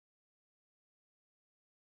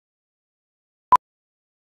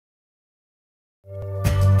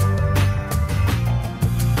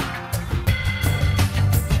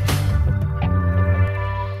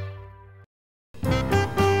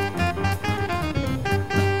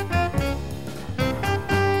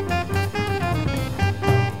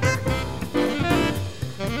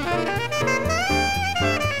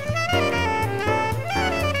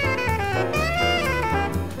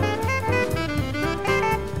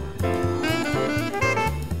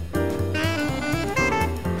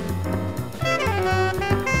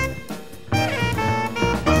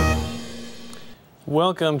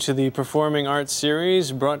Welcome to the Performing Arts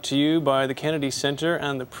Series brought to you by the Kennedy Center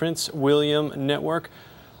and the Prince William Network.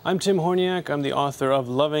 I'm Tim Horniak. I'm the author of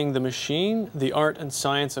Loving the Machine, The Art and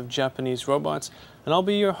Science of Japanese Robots, and I'll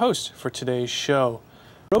be your host for today's show.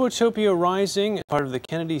 Robotopia Rising is part of the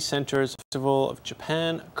Kennedy Center's Festival of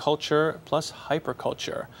Japan Culture plus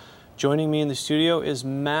Hyperculture. Joining me in the studio is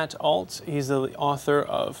Matt Alt. He's the author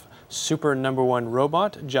of Super #1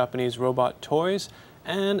 Robot, Japanese Robot Toys,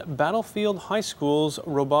 and Battlefield High School's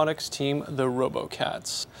robotics team, the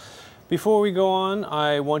RoboCats. Before we go on,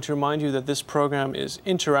 I want to remind you that this program is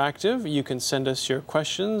interactive. You can send us your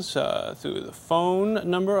questions through the phone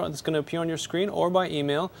number that's going to appear on your screen or by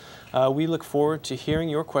email. We look forward to hearing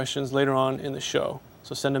your questions later on in the show,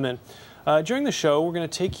 so send them in. During the show, we're going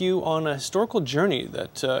to take you on a historical journey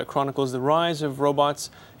that chronicles the rise of robots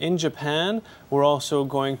in Japan. We're also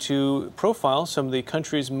going to profile some of the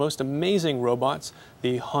country's most amazing robots,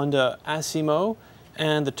 the Honda Asimo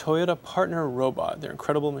and the Toyota Partner Robot. They're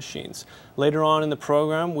incredible machines. Later on in the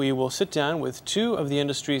program, we will sit down with two of the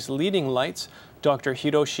industry's leading lights, Dr.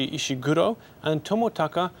 Hiroshi Ishiguro and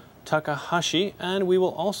Tomotaka Takahashi, and we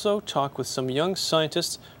will also talk with some young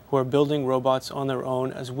scientists who are building robots on their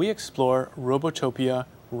own as we explore Robotopia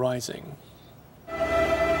Rising.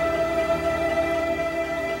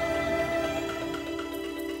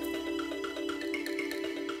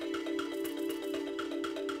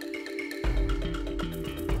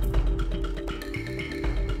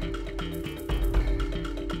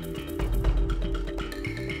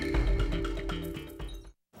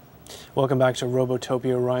 Welcome back to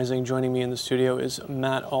Robotopia Rising. Joining me in the studio is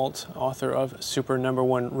Matt Alt, author of Super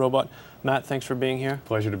 #1 Robot. Matt, thanks for being here.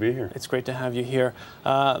 Pleasure to be here. It's great to have you here.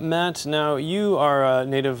 Matt, now you are a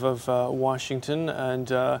native of Washington,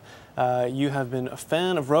 and you have been a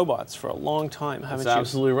fan of robots for a long time, haven't you? That's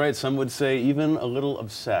absolutely right. Some would say even a little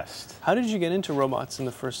obsessed. How did you get into robots in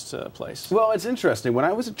the first place? Well, it's interesting. When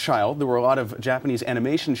I was a child, there were a lot of Japanese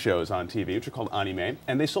animation shows on TV, which are called anime,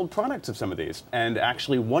 and they sold products of some of these. And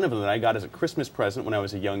actually, one of them that I got as a Christmas present when I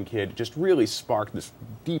was a young kid just really sparked this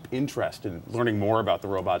deep interest in learning more about the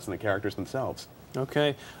robots and the characters themselves.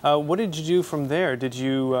 Okay. What did you do from there? Did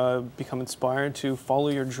you become inspired to follow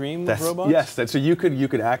your dream of robots? Yes. So you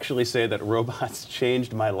could actually say that robots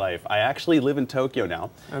changed my life. I actually live in Tokyo now,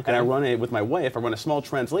 and with my wife, I run a small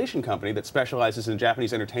translation company that specializes in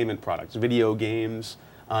Japanese entertainment products, video games,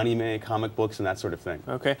 anime, comic books, and that sort of thing.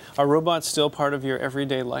 Okay. Are robots still part of your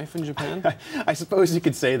everyday life in Japan? I suppose you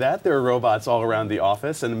could say that. There are robots all around the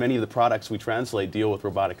office, and many of the products we translate deal with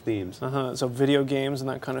robotic themes. So video games and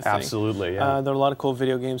that kind of thing. Absolutely, yeah. There are a lot of cool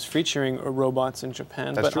video games featuring robots in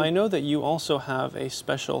Japan. That's true. I know that you also have a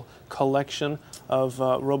special collection of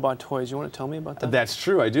robot toys. You want to tell me about that? That's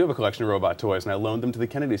true. I do have a collection of robot toys, and I loaned them to the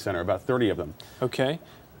Kennedy Center, about 30 of them. Okay.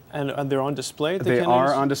 And they're on display at the Kennedy? They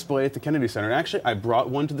are on display at the Kennedy Center. And actually, I brought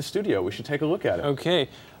one to the studio. We should take a look at it. Okay.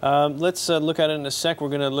 Let's look at it in a sec. We're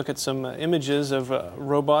going to look at some images of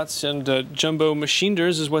robots, and jumbo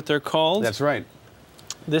machiners is what they're called. That's right.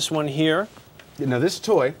 This one here. Now, this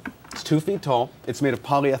toy, it's 2 feet tall. It's made of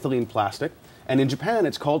polyethylene plastic. And in Japan,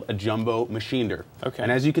 it's called a jumbo machiner. Okay. And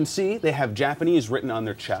as you can see, they have Japanese written on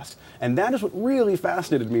their chest. And that is what really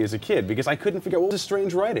fascinated me as a kid, because I couldn't figure out what was this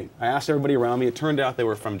strange writing. I asked everybody around me. It turned out they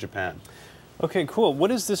were from Japan. Okay, cool.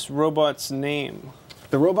 What is this robot's name?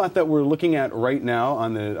 The robot that we're looking at right now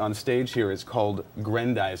on stage here is called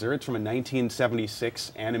Grendizer. It's from a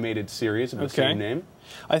 1976 animated series of the same name.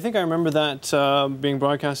 I think I remember that being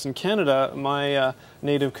broadcast in Canada, my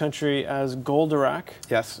native country, as Goldorak.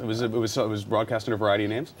 Yes, it was broadcast under a variety of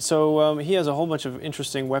names. So he has a whole bunch of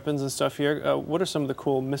interesting weapons and stuff here. What are some of the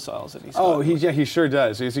cool missiles that he's got? Oh, he sure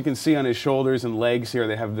does. As you can see on his shoulders and legs here,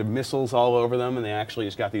 they have the missiles all over them, and they actually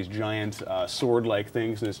just got these giant sword-like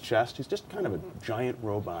things in his chest. He's just kind of a giant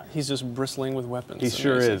robot. He's just bristling with weapons. He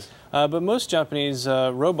sure is. But most Japanese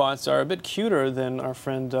robots are a bit cuter than our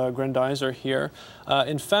friend Grendizer here.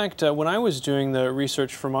 In fact, when I was doing the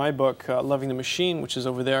research for my book, Loving the Machine, which is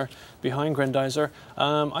over there behind Grendizer,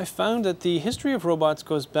 I found that the history of robots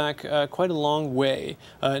goes back quite a long way,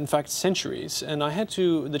 in fact centuries, and I had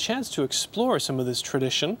the chance to explore some of this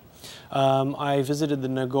tradition. I visited the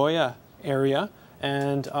Nagoya area,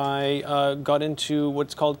 and I got into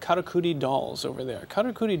what's called karakuri dolls over there.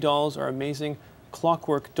 Karakuri dolls are amazing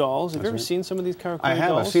clockwork dolls. Have you ever seen some of these Karakuri dolls? I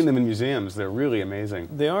have. I've seen them in museums. They're really amazing.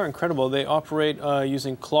 They are incredible. They operate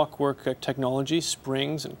using clockwork technology,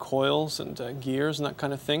 springs and coils and gears and that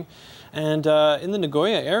kind of thing. And in the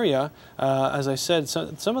Nagoya area, as I said,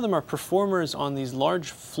 some of them are performers on these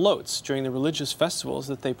large floats during the religious festivals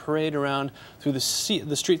that they parade around through the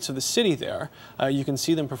streets of the city there. You can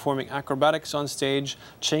see them performing acrobatics on stage,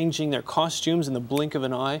 changing their costumes in the blink of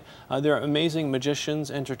an eye. They're amazing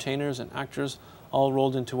magicians, entertainers, and actors, all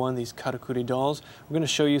rolled into one of these Karakuri dolls. We're going to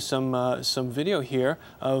show you some video here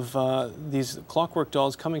of these clockwork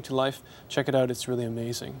dolls coming to life. Check it out, it's really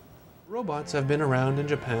amazing. Robots have been around in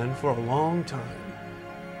Japan for a long time.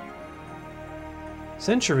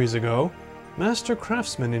 Centuries ago, master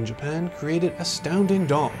craftsmen in Japan created astounding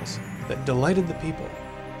dolls that delighted the people.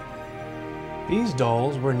 These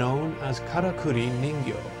dolls were known as Karakuri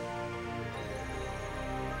Ningyo.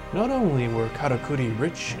 Not only were Karakuri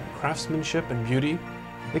rich in craftsmanship and beauty,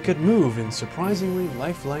 they could move in surprisingly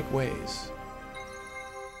lifelike ways.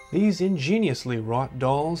 These ingeniously wrought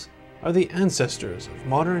dolls are the ancestors of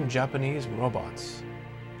modern Japanese robots.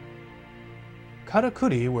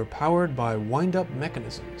 Karakuri were powered by wind-up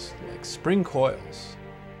mechanisms like spring coils.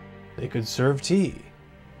 They could serve tea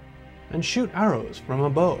and shoot arrows from a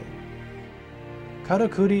bow.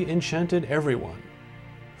 Karakuri enchanted everyone,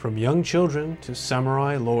 from young children to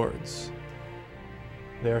samurai lords.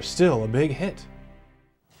 They are still a big hit.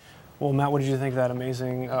 Well, Matt, what did you think of that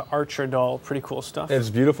amazing archer doll? Pretty cool stuff. It's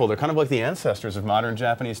beautiful. They're kind of like the ancestors of modern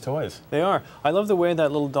Japanese toys. They are. I love the way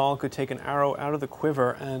that little doll could take an arrow out of the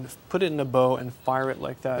quiver and put it in a bow and fire it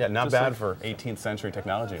like that. Yeah, not bad for 18th century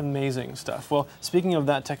technology. Amazing stuff. Well, speaking of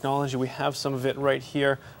that technology, we have some of it right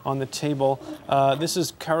here on the table. This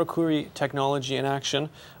is Karakuri technology in action.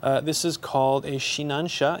 This is called a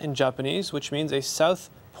shinansha in Japanese, which means a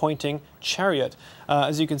south-pointing chariot.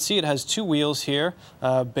 As you can see, it has two wheels here,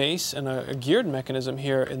 base, and a geared mechanism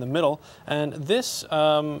here in the middle. And this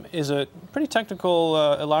is a pretty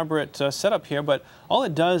technical, elaborate setup here, but all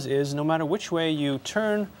it does is, no matter which way you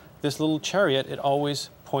turn this little chariot, it always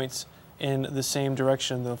points in the same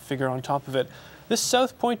direction, the figure on top of it. This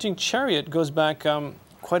south-pointing chariot goes back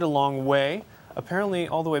quite a long way. Apparently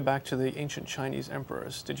all the way back to the ancient Chinese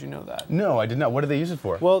emperors. Did you know that? No, I did not. What did they use it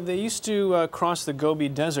for? Well, they used to cross the Gobi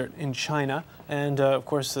Desert in China, and of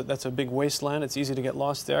course that's a big wasteland. It's easy to get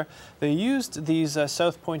lost there. They used these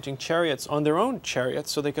south-pointing chariots on their own chariots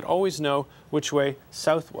so they could always know which way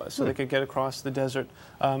south was, so they could get across the desert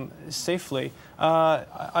safely.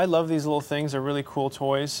 I love these little things. They're really cool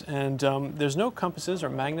toys, and there's no compasses or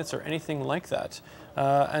magnets or anything like that.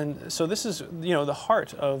 And so this is, you know, the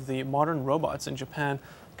heart of the modern robots in Japan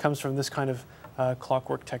comes from this kind of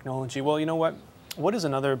clockwork technology. Well, you know what? What is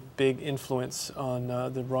another big influence on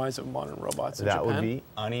the rise of modern robots in Japan? That would be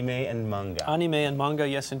anime and manga. Anime and manga,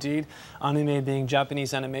 yes indeed. Anime being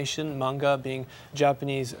Japanese animation, manga being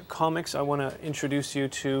Japanese comics. I want to introduce you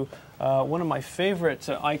to one of my favorite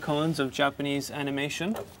icons of Japanese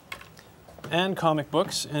animation and comic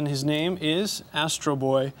books, and his name is Astro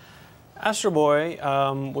Boy. Astro Boy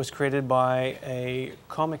was created by a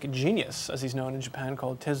comic genius, as he's known in Japan,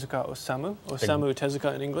 called Tezuka Osamu. Osamu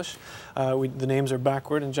Tezuka in English. The names are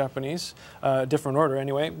backward in Japanese, different order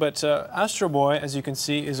anyway. But Astro Boy, as you can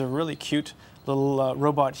see, is a really cute little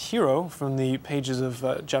robot hero from the pages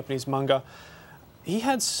of Japanese manga. He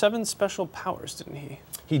had 7 special powers, didn't he?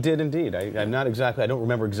 He did indeed. I don't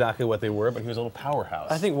remember exactly what they were, but he was a little powerhouse.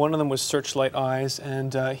 I think one of them was searchlight eyes,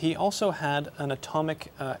 and he also had an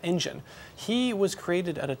atomic engine. He was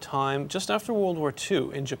created at a time just after World War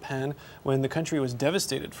II in Japan, when the country was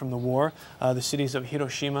devastated from the war. The cities of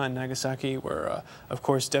Hiroshima and Nagasaki were, of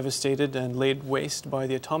course, devastated and laid waste by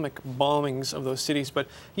the atomic bombings of those cities. But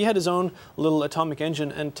he had his own little atomic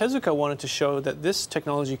engine, and Tezuka wanted to show that this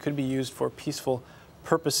technology could be used for peaceful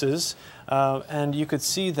purposes, and you could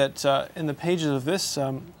see that in the pages of this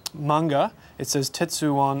manga, it says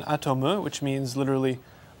Tetsuwan Atomu, which means literally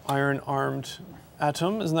iron-armed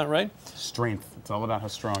atom, isn't that right? Strength. It's all about how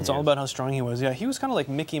strong he is. It's all about how strong he was. Yeah, he was kind of like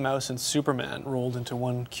Mickey Mouse and Superman rolled into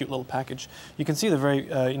one cute little package. You can see the very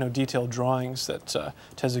detailed drawings that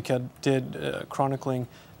Tezuka did chronicling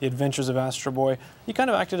the adventures of Astro Boy. He kind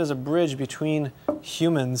of acted as a bridge between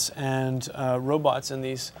humans and robots in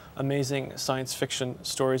these amazing science fiction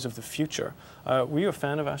stories of the future. Were you a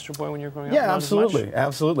fan of Astro Boy when you were growing up? Yeah, absolutely,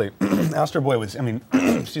 absolutely. Astro Boy was,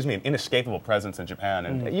 excuse me, an inescapable presence in Japan,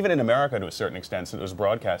 and even in America to a certain extent, since it was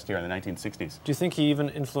broadcast here in the 1960s. Do you think he even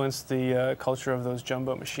influenced the culture of those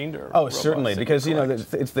jumbo machine robots? Oh, certainly, because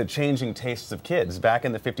it's the changing tastes of kids. Back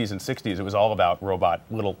in the 50s and 60s, it was all about robot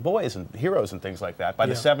little boys and heroes and things like that. By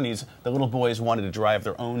the 70s, the little boys wanted to drive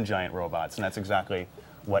their own giant robots, and that's exactly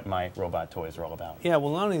what my robot toys are all about. Yeah,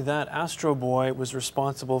 well, not only that, Astro Boy was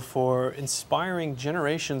responsible for inspiring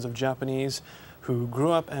generations of Japanese who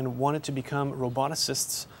grew up and wanted to become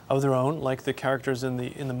roboticists of their own, like the characters in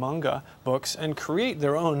the manga books, and create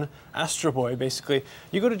their own Astro Boy, basically.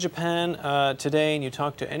 You go to Japan today and you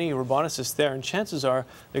talk to any roboticist there, and chances are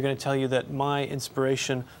they're going to tell you that my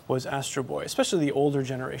inspiration was Astro Boy, especially the older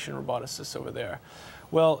generation roboticists over there.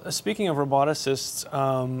 Well, speaking of roboticists,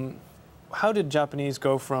 how did Japanese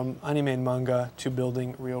go from anime and manga to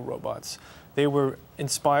building real robots? They were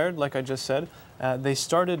inspired, like I just said. They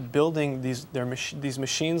started building these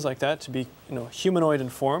machines like that to be, humanoid in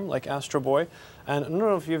form, like Astro Boy. And I don't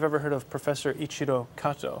know if you've ever heard of Professor Ichiro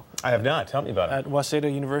Kato. I have not. Tell me about it. At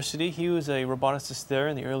Waseda University, he was a roboticist there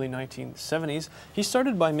in the early 1970s. He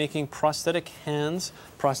started by making prosthetic hands,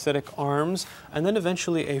 prosthetic arms, and then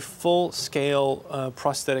eventually a full-scale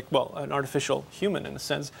prosthetic, well, an artificial human in a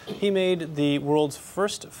sense. He made the world's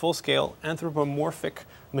first full-scale anthropomorphic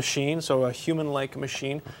machine, so a human-like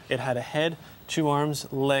machine. It had a head, 2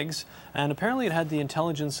 arms, legs, and apparently it had the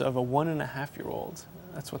intelligence of a 1.5-year-old.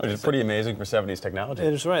 That's what Which is pretty amazing for 70s technology.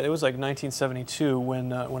 It is right. It was like 1972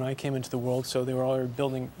 when I came into the world, so they were already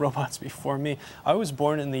building robots before me. I was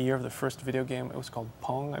born in the year of the first video game. It was called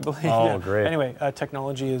Pong, I believe. Oh, yeah. great. Anyway,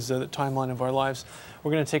 technology is the timeline of our lives.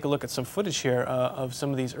 We're going to take a look at some footage here of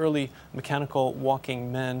some of these early mechanical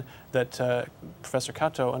walking men that Professor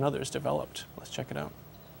Kato and others developed. Let's check it out.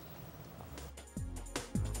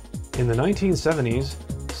 In the 1970s,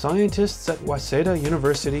 scientists at Waseda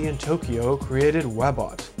University in Tokyo created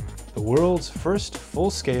Wabot, the world's first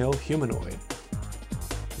full-scale humanoid.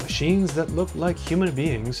 Machines that looked like human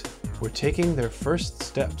beings were taking their first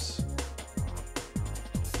steps.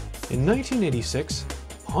 In 1986,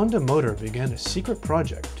 Honda Motor began a secret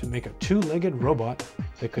project to make a 2-legged robot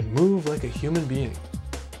that could move like a human being.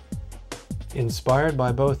 Inspired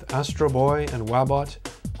by both Astro Boy and Wabot,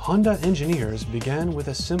 Honda engineers began with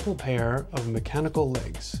a simple pair of mechanical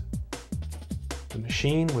legs. The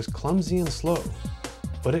machine was clumsy and slow,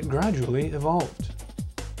 but it gradually evolved.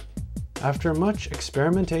 After much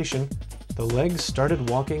experimentation, the legs started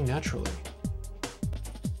walking naturally.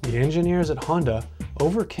 The engineers at Honda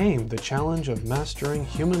overcame the challenge of mastering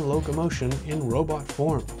human locomotion in robot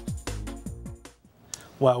form.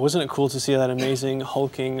 Wow, wasn't it cool to see that amazing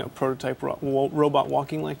hulking prototype robot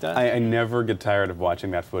walking like that? I never get tired of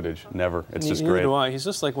watching that footage. Never. It's just Neither great. do I. He's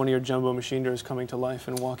just like one of your jumbo machiners coming to life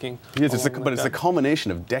and walking. He is, but it's the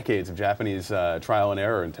culmination of decades of Japanese trial and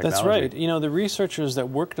error and technology. That's right. The researchers that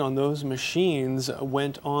worked on those machines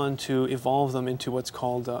went on to evolve them into what's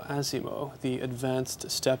called i-Sobot, the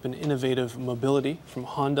advanced step in innovative mobility from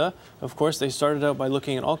Honda. Of course, they started out by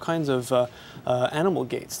looking at all kinds of animal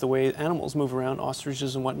gaits, the way animals move around,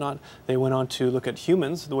 ostriches and whatnot. They went on to look at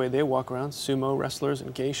humans, the way they walk around, sumo wrestlers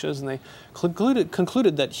and geishas, and they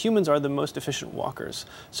concluded that humans are the most efficient walkers.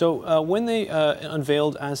 So when they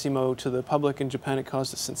unveiled i-Sobot to the public in Japan, it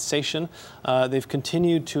caused a sensation. They've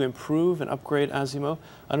continued to improve and upgrade i-Sobot.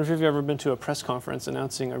 I don't know if you've ever been to a press conference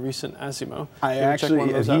announcing a recent i-Sobot.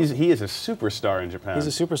 He is a superstar in Japan. He's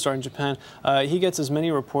a superstar in Japan. He gets as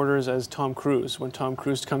many reporters as Tom Cruise when Tom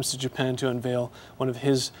Cruise comes to Japan to unveil one of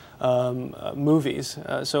his movies.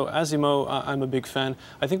 So i-Sobot, I'm a big fan.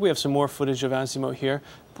 I think we have some more footage of i-Sobot here,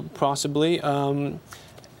 possibly.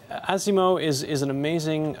 i-Sobot is an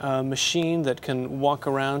amazing machine that can walk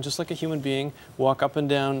around just like a human being, walk up and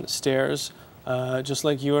down stairs, just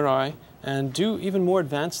like you or I, and do even more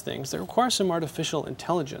advanced things that require some artificial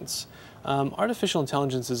intelligence. Artificial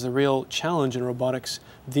intelligence is a real challenge in robotics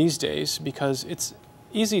these days because it's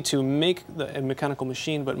easy to make a mechanical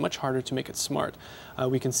machine, but much harder to make it smart.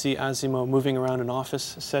 We can see i-Sobot moving around an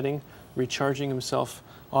office setting, recharging himself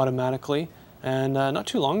automatically. And not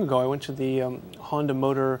too long ago, I went to the Honda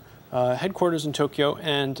Motor headquarters in Tokyo,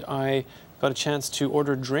 and I got a chance to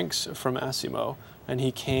order drinks from i-Sobot. And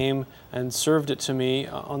he came and served it to me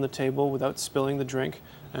on the table without spilling the drink.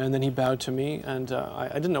 And then he bowed to me, and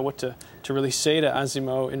I didn't know what to really say to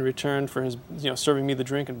i-Sobot in return for his, serving me the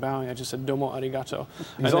drink and bowing. I just said, "Domo arigato."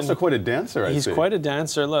 He's also quite a dancer, I see. He's quite a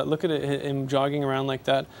dancer. Look at him jogging around like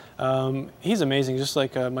that. He's amazing, just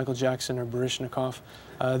like Michael Jackson or Baryshnikov.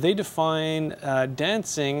 They define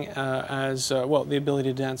dancing as, the ability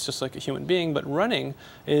to dance just like a human being, but running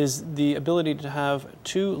is the ability to have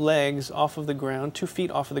 2 legs off of the ground, 2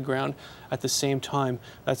 feet off of the ground at the same time.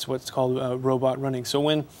 That's what's called robot running. So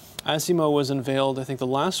when i-Sobot was unveiled, I think the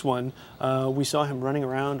last one, we saw him running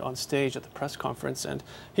around on stage at the press conference, and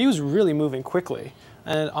he was really moving quickly.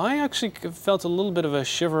 And I actually felt a little bit of a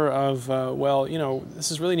shiver of, well, you know,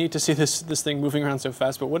 this is really neat to see this thing moving around so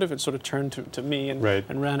fast, but what if it sort of turned to me and,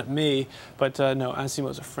 and ran at me? But no,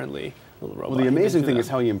 i-Sobot's a friendly little robot. Well, the amazing thing is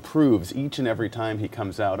how he improves each and every time he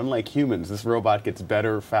comes out. Unlike humans, this robot gets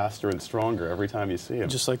better, faster, and stronger every time you see him.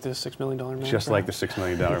 Just like the $6 million man. Just like the $6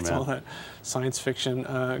 million man. It's all that science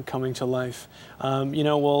fiction coming to life. You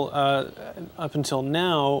know, well, up until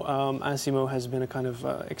now, i-Sobot has been a kind of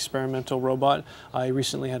experimental robot. I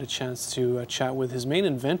recently had a chance to chat with his main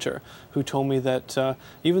inventor, who told me that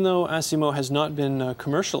even though i-Sobot has not been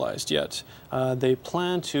commercialized yet, they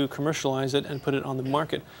plan to commercialize it and put it on the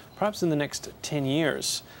market, perhaps in the next 10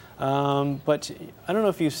 years. But I don't know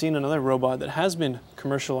if you've seen another robot that has been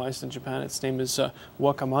commercialized in Japan. Its name is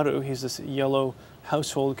Wakamaru. He's this yellow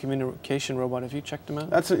household communication robot. Have you checked him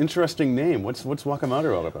out? That's an interesting name. What's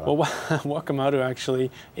Wakamaru all about? Well, Wakamaru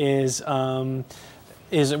actually is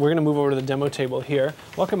we're going to move over to the demo table here.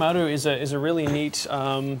 Wakamaru is a really neat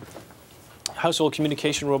household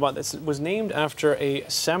communication robot that was named after a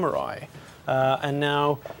samurai. And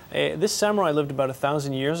now, this samurai lived about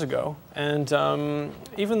 1,000 years ago, and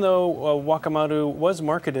even though Wakamaru was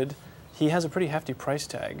marketed, he has a pretty hefty price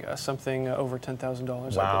tag, something over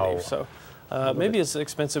 $10,000, I believe. So maybe as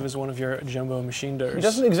expensive as one of your jumbo machine doors. He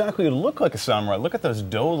doesn't exactly look like a samurai. Look at those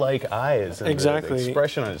dough-like eyes and the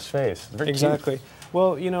expression on his face. It's very cute.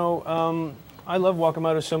 Well, you know, I love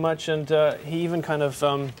Wakamaru so much, and he even kind of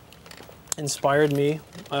inspired me,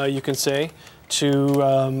 you can say,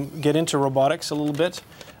 to get into robotics a little bit.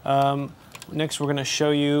 Next, we're going to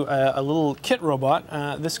show you a little kit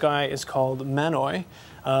robot. This guy is called Manoi.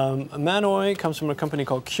 Manoi comes from a company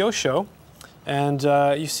called Kyosho, and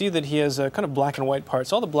you see that he has kind of black and white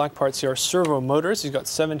parts. All the black parts here are servo motors. He's got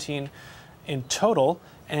 17 in total,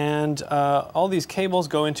 and all these cables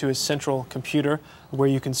go into his central computer where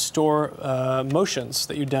you can store motions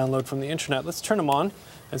that you download from the internet. Let's turn him on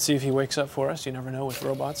and see if he wakes up for us. You never know with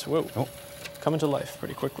robots. Whoa. Oh. Coming to life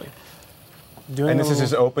pretty quickly. And this is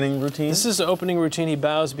his opening routine? This is the opening routine. He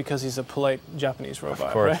bows because he's a polite Japanese robot.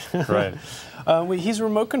 Of course, right. He's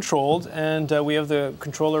remote controlled, and we have the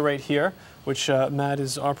controller right here, which Matt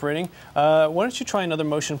is operating. Why don't you try another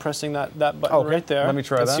motion pressing that button right there. Let me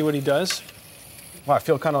try that. See what he does. Wow, I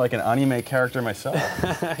feel kind of like an anime character myself.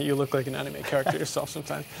 You look like an anime character yourself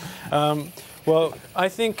sometimes. Well, I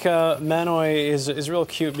think Manoi is real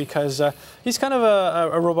cute because he's kind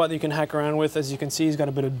of a robot that you can hack around with. As you can see, he's got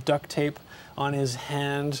a bit of duct tape on his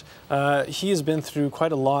hand. He has been through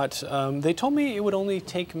quite a lot. They told me it would only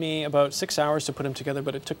take me about 6 hours to put him together,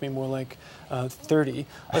 but it took me more like 30.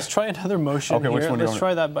 Let's try another motion here. Let's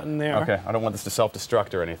try that button there. Okay, I don't want this to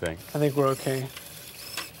self-destruct or anything. I think we're okay.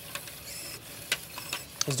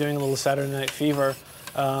 He's doing a little Saturday Night Fever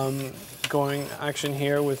going action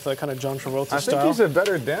here with kind of John Travolta style. I think he's a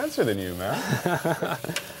better dancer than you, man.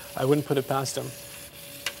 I wouldn't put it past him.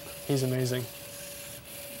 He's amazing.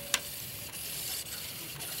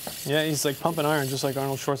 Yeah, he's like pumping iron, just like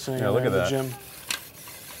Arnold Schwarzenegger in the gym.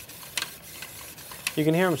 You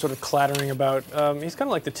can hear him sort of clattering about. He's kind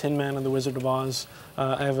of like the Tin Man in The Wizard of Oz.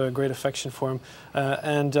 I have a great affection for him.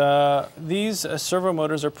 These servo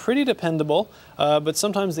motors are pretty dependable, but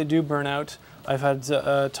sometimes they do burn out. I've had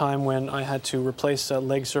a time when I had to replace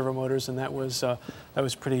leg servo motors, and that was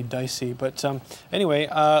pretty dicey. But anyway,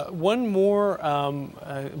 one more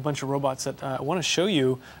bunch of robots that I want to show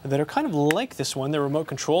you that are kind of like this one. They're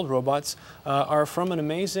remote-controlled robots. Are from an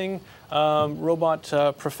amazing robot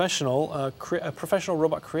professional, professional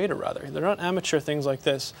robot creator, rather. They're not amateur things like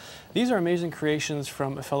this. These are amazing creations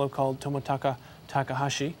from a fellow called Tomotaka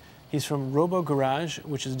Takahashi. He's from Robo Garage,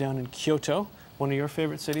 which is down in Kyoto. One of your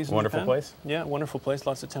favorite cities in Japan. Wonderful place. Yeah, wonderful place.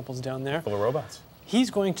 Lots of temples down there. Full of robots. He's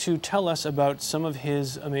going to tell us about some of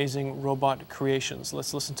his amazing robot creations.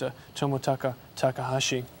 Let's listen to Tomotaka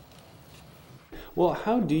Takahashi. Well,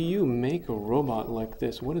 how do you make a robot like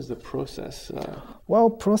this? What is the process? Well,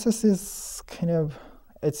 process is kind of,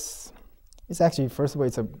 it's actually, first of all,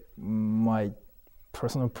 it's my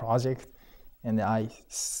personal project. And I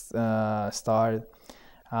started,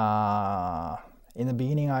 in the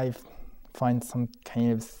beginning, I find some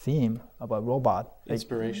kind of theme about robot.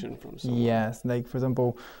 Inspiration from someone. Yes, like for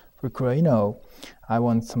example, for Kurano, I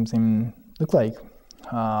want something look like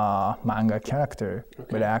manga character,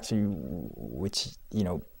 but actually, which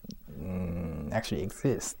actually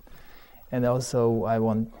exists. And also, I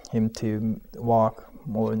want him to walk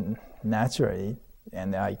more naturally,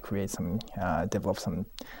 and I create some, develop some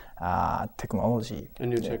technology. A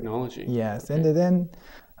new technology. Yes, and then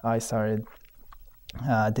I started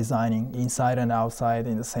designing inside and outside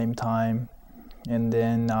in the same time, and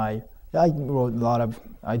then I drew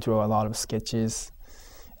a lot of sketches,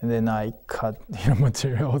 and then I cut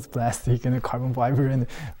materials, plastic and carbon fiber, and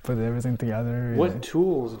put everything together. What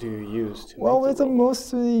tools do you use to Well, make it's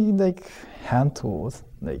mostly like hand tools,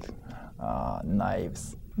 like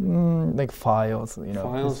knives, like files.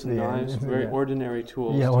 Files, knives, very ordinary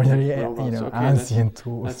tools. Yeah, ordinary, okay, ancient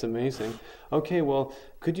tools. That's amazing. Okay, well,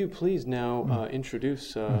 could you please now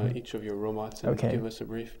introduce each of your robots and give us a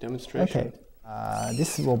brief demonstration? Okay.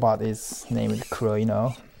 This robot is named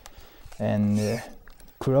Kuroino, and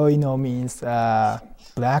Kuroino means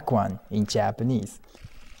black one in Japanese.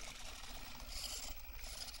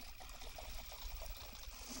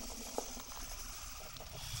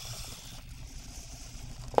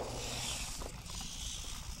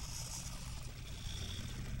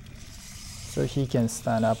 So he can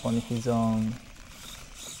stand up on his own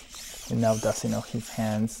and now does his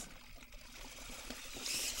hands.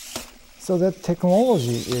 So that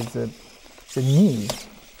technology is the knee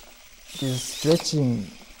is stretching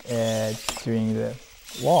during the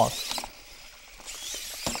walk.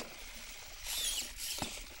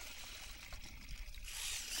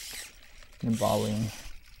 And bowing.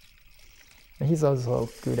 And he's also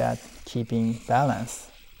good at keeping balance.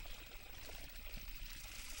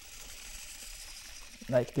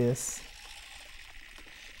 Like this.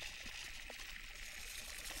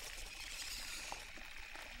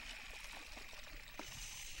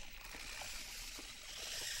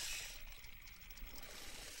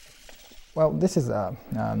 Well, this is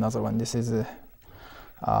another one. This is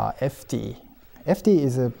FD. FD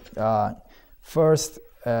is a first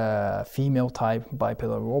female type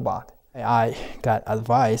bipedal robot. I got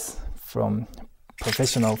advice from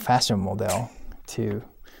professional fashion model to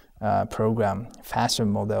program fashion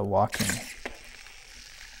model walking.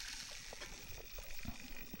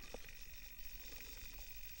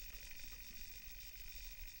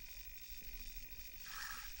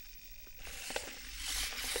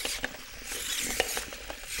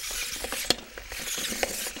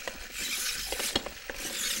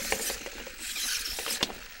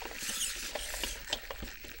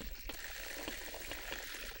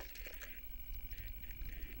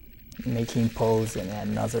 Making pose and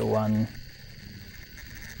another one.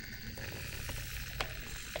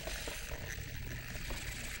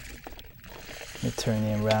 And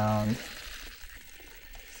turning around.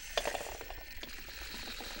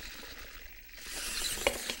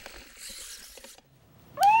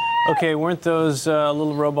 Okay, weren't those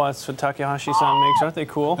little robots that Takahashi-san makes, aren't they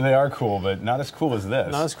cool? They are cool, but not as cool as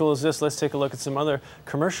this. Not as cool as this. Let's take a look at some other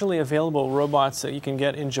commercially available robots that you can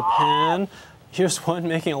get in Japan. Here's one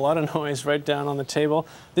making a lot of noise right down on the table.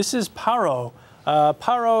 This is Paro.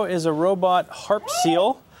 Paro is a robot harp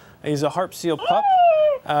seal. He's a harp seal pup.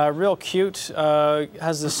 Real cute.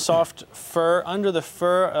 Has this soft fur. Under the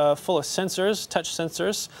fur, full of sensors, touch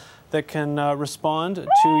sensors, that can respond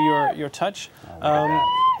to your touch.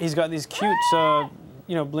 He's got these cute,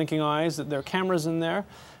 blinking eyes. There are cameras in there.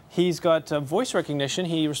 He's got voice recognition.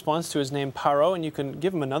 He responds to his name, Paro, and you can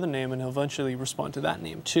give him another name and he'll eventually respond to that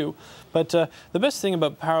name too. But the best thing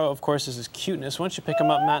about Paro, of course, is his cuteness. Why don't you pick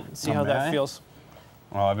him up, Matt, and see how that feels?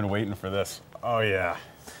 Oh, I've been waiting for this. Oh, yeah.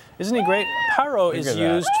 Isn't he great? Paro is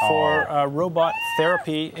used for robot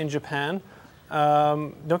therapy in Japan.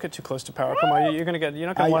 Don't get too close to Paro. Come on, you're not going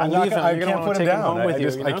to want to leave him. You're going to want to take him home with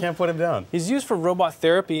you. I can't put him down. He's used for robot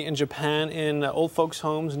therapy in Japan in old folks'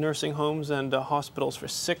 homes, nursing homes, and hospitals for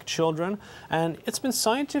sick children. And it's been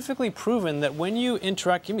scientifically proven that when you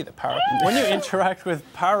interact, give me the Paro. When you interact with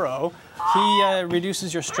Paro, he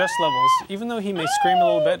reduces your stress levels. Even though he may scream a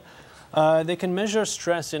little bit, they can measure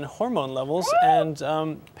stress in hormone levels.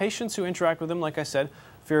 And patients who interact with him, like I said,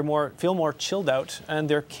 feel more chilled out, and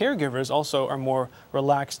their caregivers also are more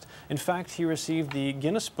relaxed. In fact, he received the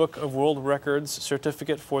Guinness Book of World Records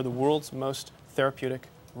certificate for the world's most therapeutic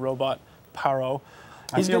robot, Paro.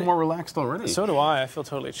 I feel more relaxed already. So do I. I feel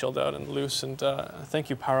totally chilled out and loose, and thank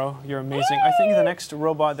you, Paro. You're amazing. I think the next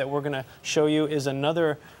robot that we're going to show you is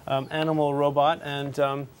another animal robot,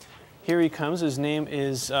 and here he comes. His name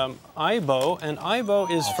is i-Sobot, and i-Sobot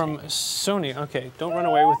is from Sony. Okay, don't run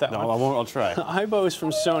away with that one. No, I won't. I'll try. i-Sobot is from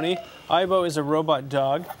Sony. i-Sobot is a robot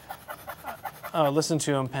dog. Listen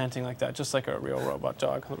to him panting like that, just like a real robot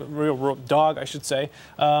dog. A real dog, I should say.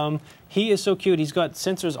 He is so cute. He's got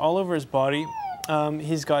sensors all over his body.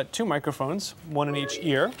 He's got 2 microphones, 1 in each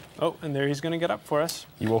ear. Oh, and there he's going to get up for us.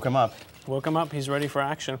 You woke him up. Woke him up. He's ready for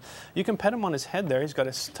action. You can pet him on his head there. He's got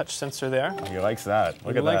his touch sensor there. He likes that.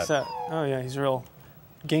 Look at that. He likes that. Oh, yeah. He's real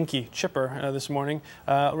ginky, chipper this morning.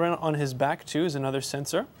 Right on his back, too, is another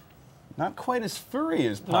sensor. Not quite as furry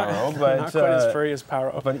as Pyro, but not quite as furry as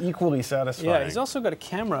Pyro, but equally satisfying. Yeah, he's also got a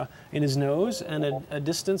camera in his nose and a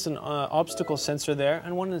distance and obstacle sensor there,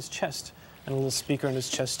 and one in his chest, and a little speaker in his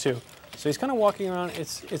chest too. So he's kind of walking around.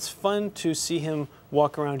 It's fun to see him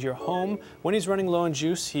walk around your home. When he's running low on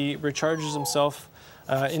juice, he recharges himself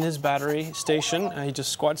in his battery station. He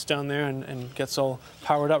just squats down there and gets all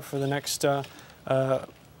powered up for the next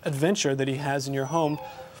adventure that he has in your home.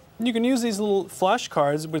 You can use these little flash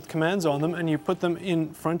cards with commands on them, and you put them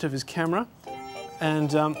in front of his camera.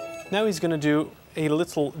 And now he's going to do a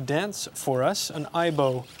little dance for us, an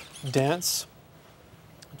i-Sobot dance.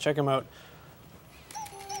 Check him out.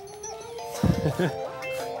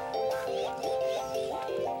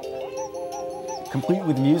 Complete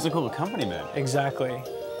with musical accompaniment. Exactly.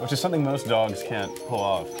 Which is something most dogs can't pull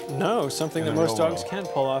off. No, something that most dogs can't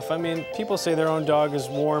pull off. I mean, people say their own dog is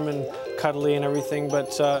warm and cuddly and everything,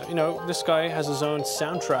 but you know, this guy has his own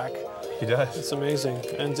soundtrack. He does. It's amazing.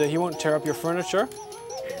 And he won't tear up your furniture.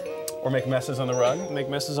 Or make messes on the rug. Make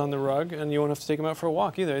messes on the rug, and you won't have to take him out for a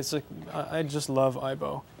walk either. It's like, I just love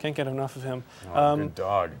i-Sobot. Can't get enough of him. Oh, good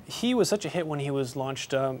dog. He was such a hit when he was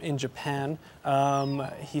launched in Japan.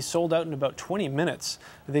 He sold out in about 20 minutes.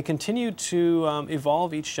 They continue to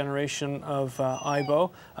evolve each generation of i-Sobot,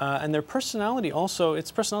 and their personality also, its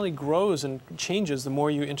personality grows and changes the more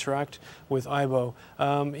you interact with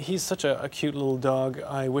i-Sobot. He's such a cute little dog.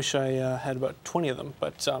 I wish I had about 20 of them,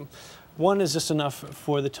 but one is just enough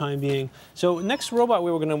for the time being. So next robot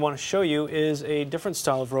we were going to want to show you is a different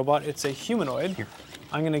style of robot. It's a humanoid. Here.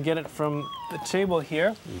 I'm going to get it from the table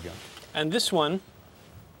here. There you go. And this one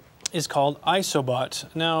is called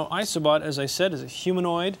i-Sobot. Now i-Sobot, as I said, is a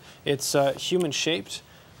humanoid. It's human shaped.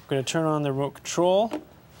 I'm going to turn on the remote control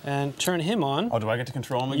and turn him on. Oh, do I get to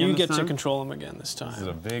control him again You this get time? to control him again this time. This is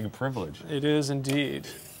a big privilege. It is indeed.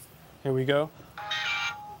 Here we go.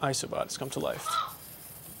 i-Sobot has come to life.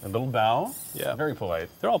 A little bow. Yeah. Very polite.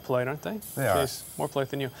 They're all polite, aren't they? They are. He's more polite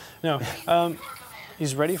than you. No.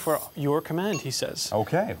 He's ready for your command, he says.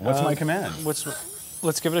 Okay. What's my command?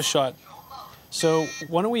 Let's give it a shot. So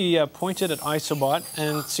why don't we point it at i-Sobot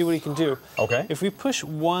and see what he can do. Okay. If we push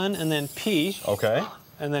 1 and then P. Okay.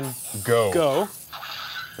 And then go.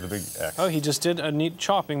 With a big X. Oh, he just did a neat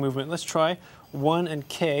chopping movement. Let's try 1 and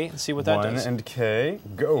K and see what that does. 1 and K,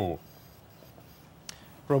 go.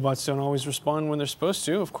 Robots don't always respond when they're supposed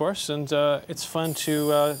to, of course, and it's fun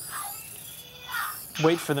to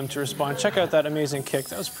wait for them to respond. Check out that amazing kick.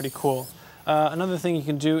 That was pretty cool. Another thing you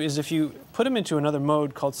can do is if you put them into another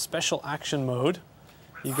mode called special action mode,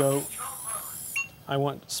 you go, I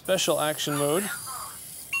want special action mode.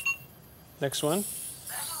 Next one.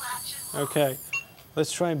 Okay,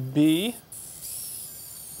 let's try B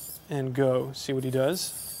and go. See what he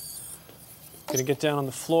does. Gonna get down on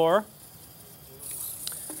the floor.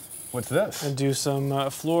 What's this? And do some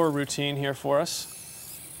floor routine here for us.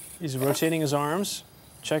 He's rotating his arms.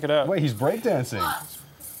 Check it out. Wait, he's breakdancing.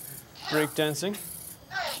 Breakdancing.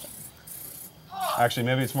 Actually,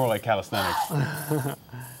 maybe it's more like calisthenics.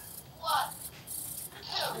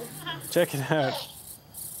 Check it out.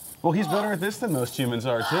 Well, he's better at this than most humans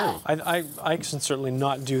are, too. I can certainly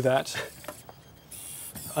not do that.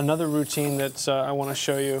 Another routine that I want to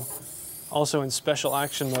show you, also in special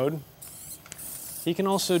action mode. He can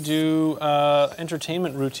also do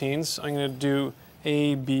entertainment routines. I'm going to do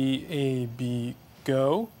A, B,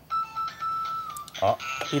 go. Oh.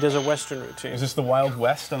 He does a Western routine. Is this the Wild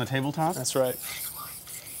West on the tabletop? That's right.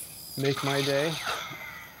 Make my day.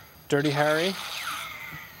 Dirty Harry.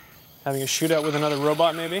 Having a shootout with another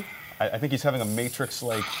robot, maybe? I think he's having a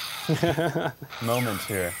Matrix-like moment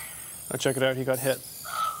here. Oh, check it out. He got hit.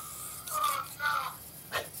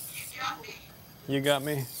 You got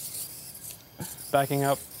me. Backing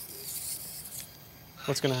up.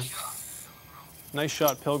 What's gonna... Nice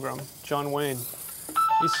shot, Pilgrim. John Wayne.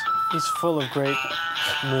 He's full of great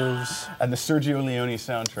moves. And the Sergio Leone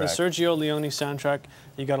soundtrack. The Sergio Leone soundtrack.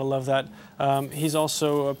 You gotta love that. He's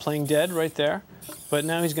also playing dead right there. But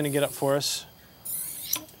now he's gonna get up for us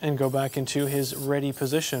and go back into his ready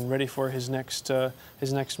position, ready for his next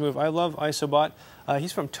move. I love i-Sobot.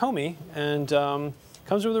 He's from Tomy and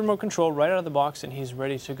comes with a remote control right out of the box, and he's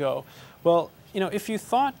ready to go. Well, you know, if you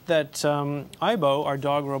thought that i-Sobot, our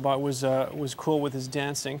dog robot, was cool with his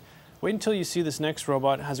dancing, wait until you see this next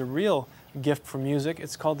robot. It has a real gift for music.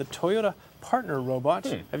 It's called the Toyota Partner Robot.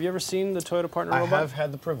 Have you ever seen the Toyota Partner Robot? I have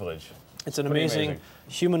had the privilege. It's an amazing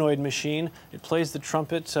humanoid machine. It plays the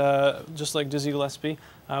trumpet just like Dizzy Gillespie.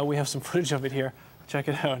 We have some footage of it here. Check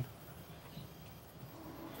it out.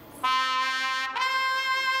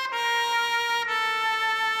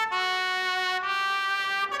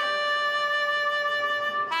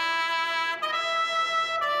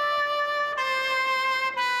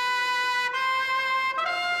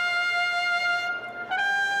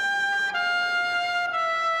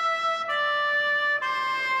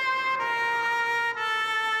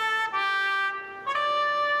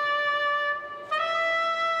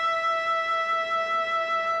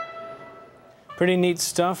 Pretty neat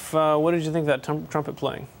stuff. What did you think of that trumpet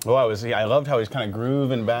playing? Well, I loved how he's kind of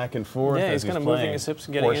grooving back and forth. Yeah, as he's kind of moving his hips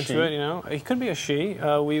and getting into it, you know. He could be a she.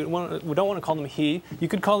 We don't want to call them he. You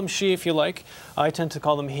could call them she if you like. I tend to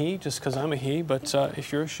call them he just because I'm a he, but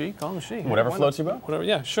if you're a she, call them she. Whatever floats your boat. Whatever,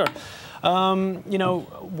 yeah, sure. You know,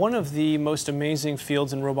 one of the most amazing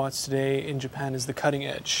fields in robots today in Japan is the cutting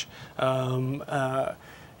edge.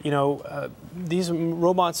 You know, these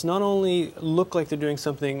robots not only look like they're doing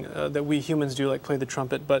something that we humans do, like play the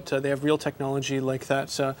trumpet, but they have real technology like that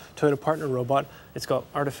Toyota Partner robot. It's got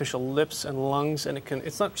artificial lips and lungs, and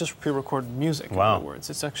it's not just pre-recorded music, wow. in other words.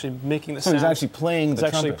 It's actually making the sound. So he's actually playing the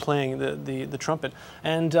trumpet. It's actually playing the trumpet.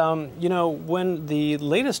 And, you know, when the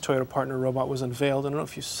latest Toyota Partner robot was unveiled, I don't know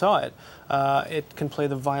if you saw it, it can play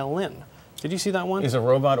the violin. Did you see that one? Is a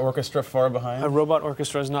robot orchestra far behind? A robot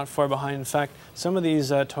orchestra is not far behind. In fact, some of these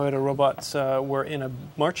Toyota robots were in a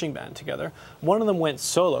marching band together. One of them went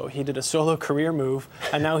solo. He did a solo career move,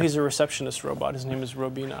 and now he's a receptionist robot. His name is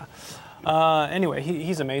Robina. Anyway,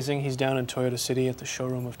 he's amazing. He's down in Toyota City at the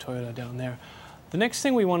showroom of Toyota down there. The next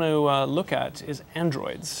thing we want to look at is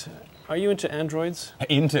androids. Are you into androids?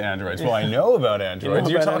 Into androids? Well, I know about androids.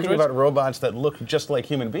 You're talking about robots that look just like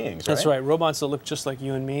human beings, right? That's right. Robots that look just like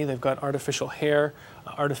you and me. They've got artificial hair,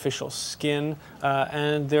 artificial skin,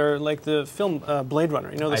 and they're like the film Blade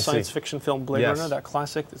Runner. You know the science fiction film Blade Runner, that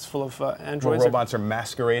classic that's full of androids? Well, robots are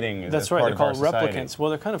masquerading. That's right. They're called replicants. Well,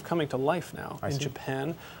 they're kind of coming to life now in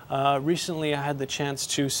Japan. Recently, I had the chance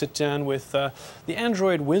to sit down with the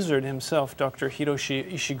android wizard himself, Dr.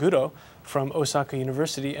 Hiroshi Ishiguro, from Osaka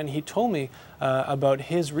University, and he told me about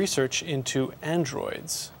his research into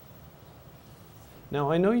androids.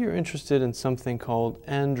 Now, I know you're interested in something called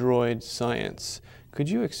android science. Could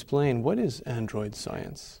you explain what is android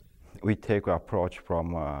science? We take an approach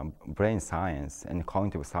from brain science and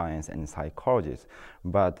cognitive science and psychology,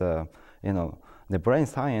 but you know, the brain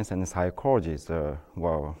science and psychology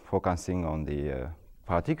were focusing on the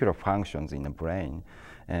particular functions in the brain,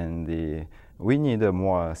 and we need a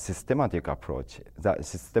more systematic approach. That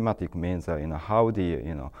systematic means you know, how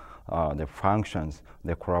the functions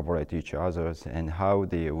they collaborate each other, and how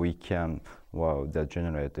we can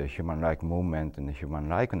generate a human-like movement and human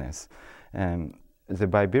likeness. And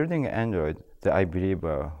by building Android, I believe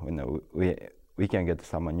you know, we can get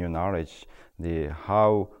some new knowledge,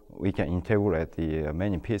 how we can integrate the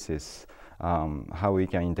many pieces, how we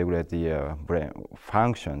can integrate the brain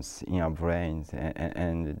functions in our brains,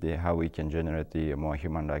 and how we can generate the more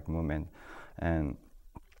human-like movement. And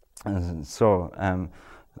so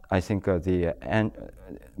I think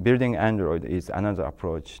building Android is another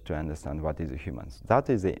approach to understand what is humans. That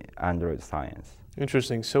is the Android science.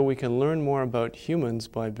 Interesting. So we can learn more about humans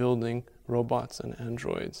by building robots and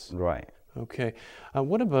androids. Right. Okay.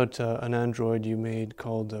 What about an android you made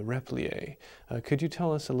called Replier? Could you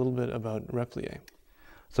tell us a little bit about Replier?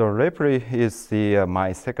 So Replier is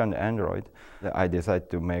my second android. I decided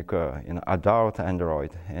to make an adult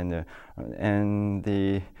android, and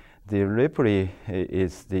the Replier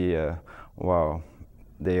is the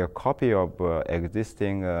copy of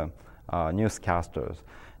existing newscasters,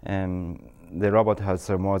 and the robot has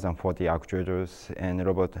more than 40 actuators, and the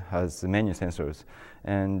robot has many sensors.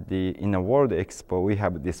 And in the World Expo, we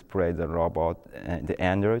have displayed the robot, the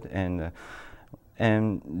Android, and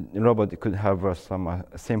the robot could have some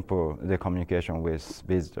simple communication with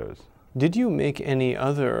visitors. Did you make any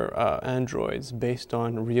other androids based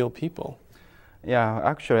on real people? Yeah,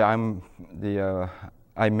 actually,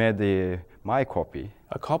 I made my copy.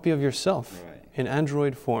 A copy of yourself, right, in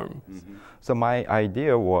android form. Mm-hmm. So my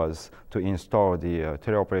idea was to install the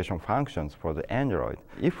teleoperation functions for the Android.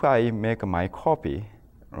 If I make my copy,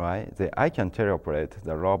 right, I can teleoperate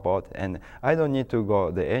the robot, and I don't need to go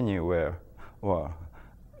anywhere,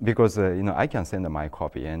 because you know, I can send my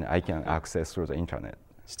copy and I can access through the internet.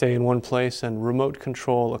 Stay in one place and remote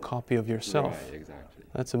control a copy of yourself. Right, exactly.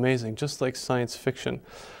 That's amazing, just like science fiction.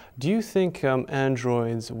 Do you think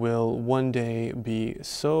androids will one day be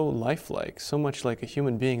so lifelike, so much like a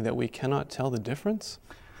human being, that we cannot tell the difference?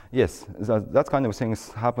 Yes, that kind of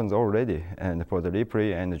things happens already, and for the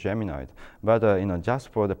Replier and the Gemini. But you know, just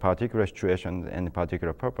for the particular situation and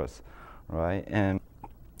particular purpose, right? And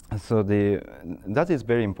so that is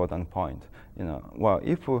very important point. You know, well,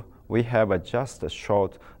 if we have just a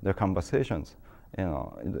short conversations, you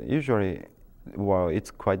know, usually, well,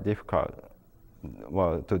 it's quite difficult,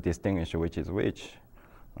 well, to distinguish which is which,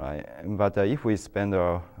 right? But if we spend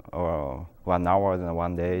 1 hour and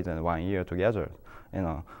 1 day and 1 year together, you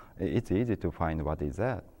know, it's easy to find what is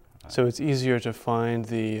that. So it's easier to find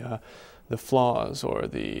the the flaws or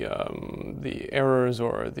the errors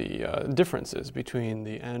or the differences between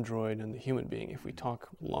the android and the human being if we talk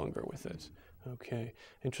longer with it. Okay,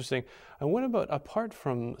 interesting. And what about, apart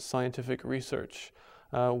from scientific research,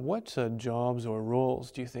 what jobs or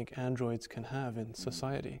roles do you think androids can have in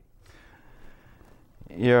society?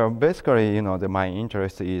 Yeah, basically, my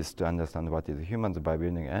interest is to understand what is humans by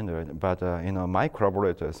building Android. But my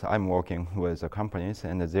collaborators, I'm working with companies,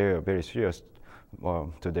 and they're very serious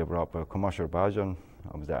to develop a commercial version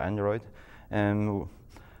of the Android. And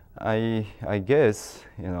I guess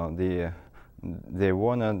they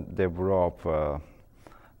wanna develop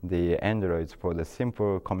the Androids for the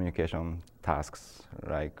simple communication tasks,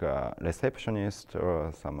 like receptionist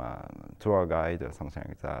or some tour guide or something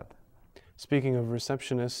like that. Speaking of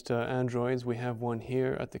receptionist androids, we have one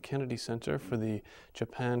here at the Kennedy Center for the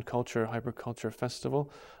Japan Culture Hyperculture Festival.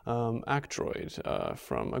 Actroid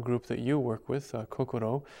from a group that you work with,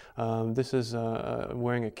 Kokoro. This is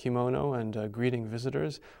wearing a kimono and greeting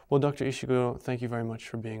visitors. Well, Dr. Ishiguro, thank you very much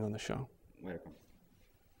for being on the show. Welcome.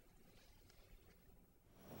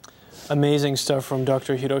 Amazing stuff from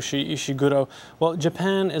Dr. Hiroshi Ishiguro. Well,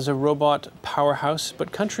 Japan is a robot powerhouse,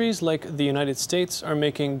 but countries like the United States are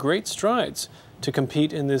making great strides to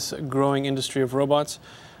compete in this growing industry of robots.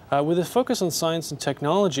 With a focus on science and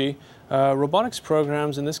technology, robotics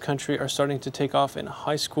programs in this country are starting to take off in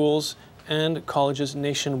high schools and colleges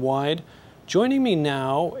nationwide. Joining me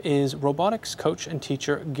now is robotics coach and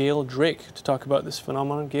teacher Gail Drake to talk about this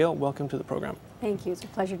phenomenon. Gail, welcome to the program. Thank you. It's a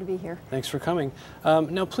pleasure to be here. Thanks for coming.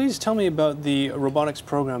 Now, please tell me about the robotics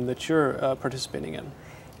program that you're participating in.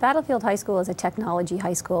 Battlefield High School is a technology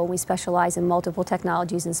high school. We specialize in multiple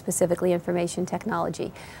technologies and specifically information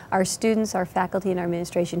technology. Our students, our faculty, and our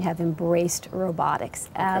administration have embraced robotics.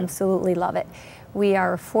 Okay. Absolutely love it. We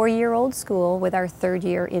are a 4-year-old school with our 3rd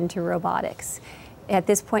year into robotics. At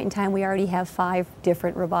this point in time, we already have 5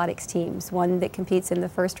 different robotics teams, 1 that competes in the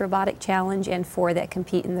first robotic challenge and 4 that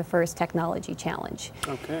compete in the first technology challenge.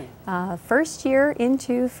 Okay. First year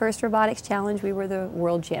into first robotics challenge, we were the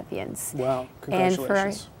world champions. Wow,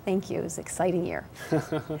 congratulations. Thank you, it was an exciting year.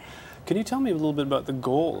 Can you tell me a little bit about the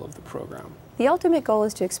goal of the program? The ultimate goal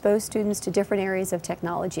is to expose students to different areas of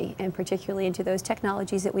technology, and particularly into those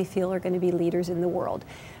technologies that we feel are going to be leaders in the world.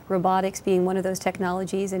 Robotics being one of those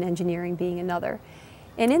technologies and engineering being another.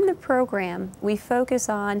 And in the program, we focus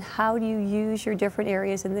on how do you use your different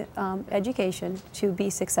areas in the education to be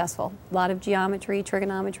successful. A lot of geometry,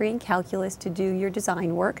 trigonometry, and calculus to do your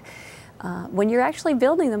design work. When you're actually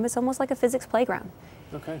building them, it's almost like a physics playground.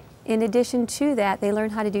 Okay. In addition to that, they learn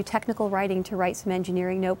how to do technical writing to write some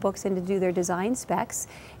engineering notebooks and to do their design specs.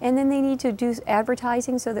 And then they need to do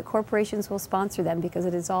advertising so that corporations will sponsor them because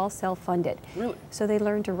it is all self-funded. Really? So they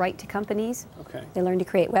learn to write to companies. Okay. They learn to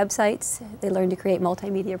create websites. They learn to create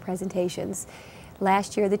multimedia presentations.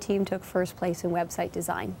 Last year, the team took first place in website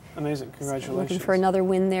design. Amazing, congratulations. So looking for another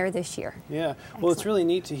win there this year. Yeah, well, it's really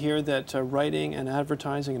neat to hear that writing and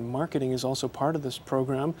advertising and marketing is also part of this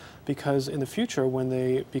program, because in the future, when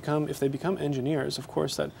they become, if they become engineers, of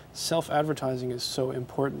course, that self-advertising is so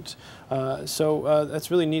important.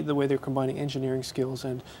 That's really neat the way they're combining engineering skills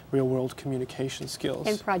and real-world communication skills.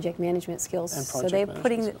 And project management skills. So they're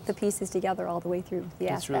putting the pieces together all the way through the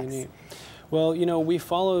aspects. That's really neat. Well, you know, we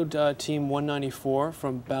followed Team 194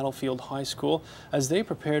 from Battlefield High School as they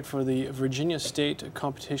prepared for the Virginia State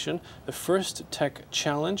competition, the first tech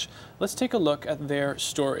challenge. Let's take a look at their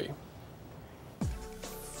story.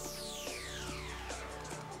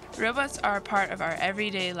 Robots are a part of our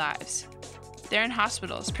everyday lives. They're in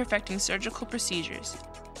hospitals perfecting surgical procedures,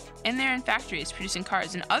 and they're in factories producing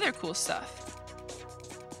cars and other cool stuff.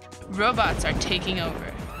 Robots are taking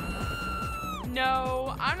over.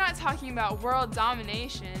 No, I'm not talking about world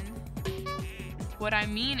domination. What I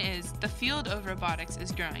mean is the field of robotics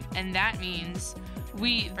is growing, and that means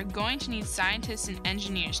we are going to need scientists and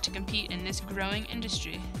engineers to compete in this growing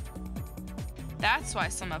industry. That's why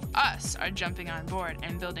some of us are jumping on board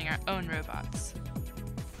and building our own robots.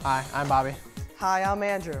 Hi, I'm Bobby. Hi, I'm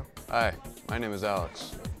Andrew. Hi, my name is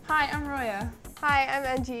Alex. Hi, I'm Roya. Hi, I'm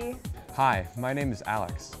Angie. Hi, my name is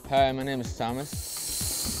Alex. Hi, my name is Thomas.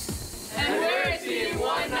 And we're Team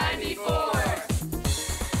 194!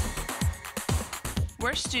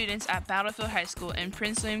 We're students at Battlefield High School in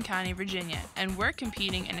Prince William County, Virginia, and we're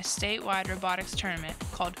competing in a statewide robotics tournament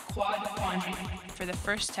called Quad Quandary for the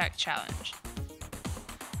First Tech Challenge.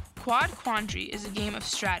 Quad Quandary is a game of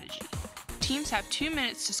strategy. Teams have 2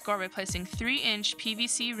 minutes to score by placing 3-inch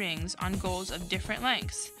PVC rings on goals of different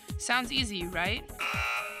lengths. Sounds easy, right?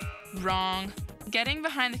 Wrong. Getting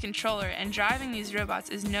behind the controller and driving these robots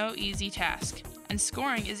is no easy task, and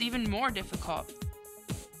scoring is even more difficult.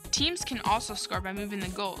 Teams can also score by moving the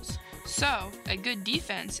goals, so a good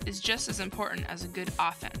defense is just as important as a good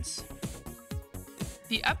offense.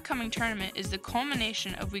 The upcoming tournament is the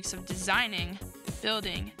culmination of weeks of designing,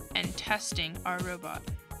 building, and testing our robot.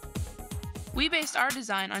 We based our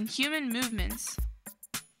design on human movements.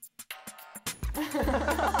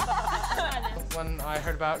 When I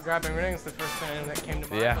heard about grabbing rings, the first thing that came to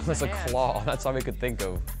mind yeah, was it was a hand. claw. That's all we could think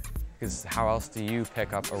of. Because how else do you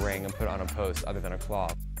pick up a ring and put it on a post other than a claw?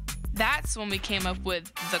 That's when we came up with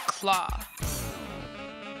the claw.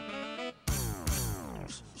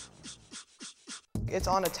 It's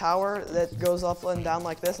on a tower that goes up and down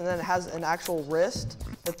like this, and then it has an actual wrist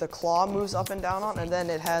that the claw moves up and down on, and then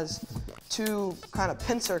it has two kind of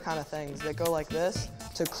pincer kind of things that go like this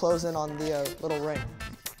to close in on the little ring.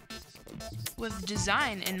 With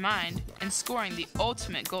design in mind and scoring the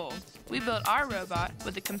ultimate goal, we built our robot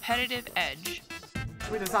with a competitive edge.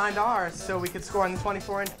 We designed ours so we could score in the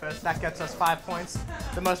 24-inch post. That gets us 5 points,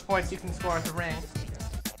 the most points you can score at the ring.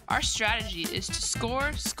 Our strategy is to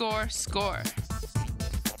score, score, score.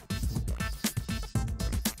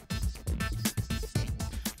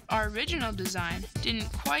 Our original design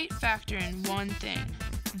didn't quite factor in one thing: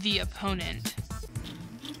 the opponent.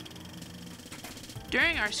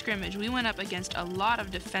 During our scrimmage, we went up against a lot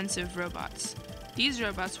of defensive robots. These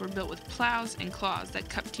robots were built with plows and claws that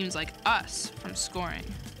kept teams like us from scoring.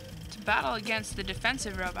 To battle against the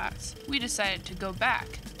defensive robots, we decided to go back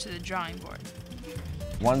to the drawing board.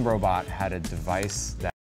 One robot had a device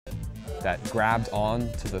that grabbed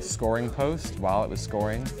on to the scoring post while it was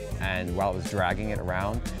scoring and while it was dragging it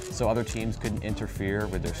around, so other teams couldn't interfere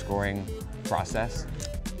with their scoring process.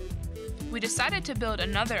 We decided to build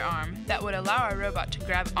another arm that would allow our robot to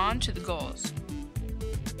grab onto the goals.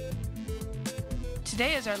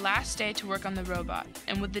 Today is our last day to work on the robot,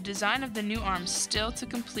 and with the design of the new arm still to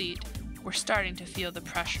complete, we're starting to feel the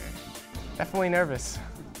pressure. Definitely nervous,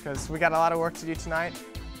 because we got a lot of work to do tonight.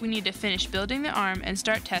 We need to finish building the arm and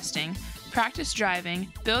start testing, practice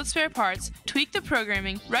driving, build spare parts, tweak the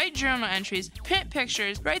programming, write journal entries, print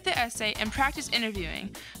pictures, write the essay, and practice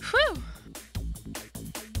interviewing. Whew!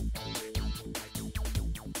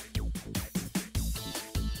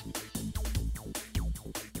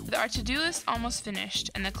 With our to-do list almost finished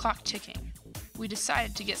and the clock ticking, we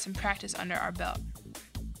decided to get some practice under our belt.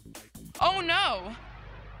 Oh no!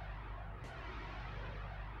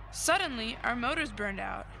 Suddenly, our motors burned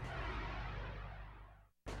out.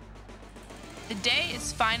 The day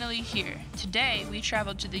is finally here. Today, we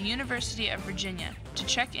traveled to the University of Virginia to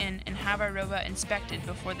check in and have our robot inspected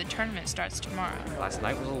before the tournament starts tomorrow. Last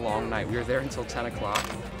night was a long night. We were there until 10 o'clock.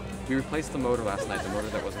 We replaced the motor last night, the motor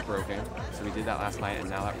that wasn't broken. So we did that last night and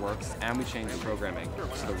now that works. And we changed the programming.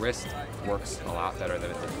 So the wrist works a lot better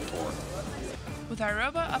than it did before. With our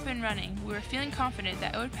robot up and running, we were feeling confident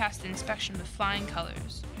that it would pass the inspection with flying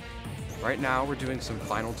colors. Right now we're doing some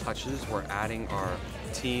final touches. We're adding our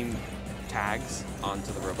team tags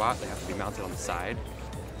onto the robot. They have to be mounted on the side.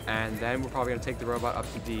 And then we're probably going to take the robot up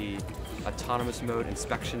to the autonomous mode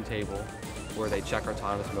inspection table where they check our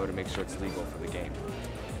autonomous mode and make sure it's legal for the game.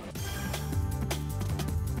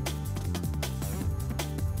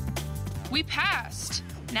 We passed!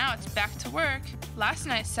 Now it's back to work. Last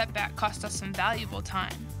night's setback cost us some valuable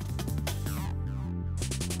time.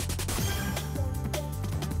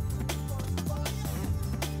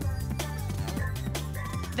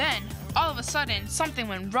 Then, all of a sudden, something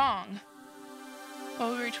went wrong.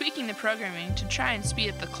 While we were tweaking the programming to try and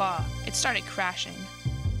speed up the claw, it started crashing.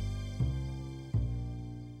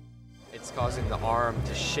 It's causing the arm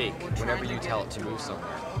to shake whenever you tell it to move somewhere.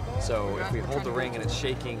 So if we hold the ring and it's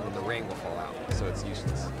shaking, then the ring will fall out, so it's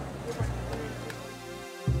useless.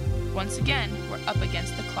 Once again, we're up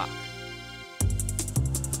against the clock.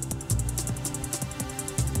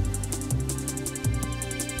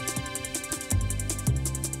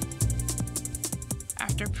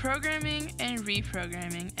 After programming and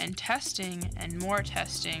reprogramming and testing and more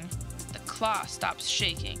testing, the claw stops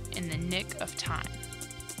shaking in the nick of time.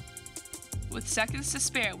 With seconds to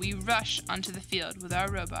spare, we rush onto the field with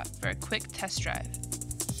our robot for a quick test drive.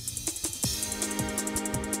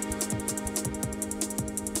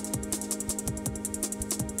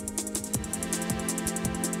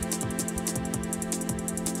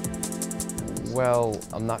 Well,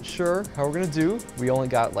 I'm not sure how we're gonna do. We only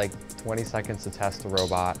got like 20 seconds to test the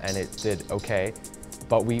robot and it did okay.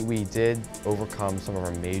 But we did overcome some of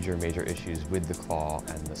our major issues with the claw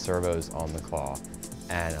and the servos on the claw.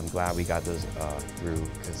 And I'm glad we got those through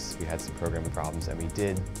because we had some programming problems and we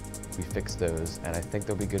fixed those and I think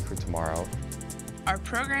they'll be good for tomorrow. Our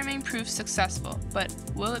programming proved successful, but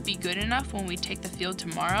will it be good enough when we take the field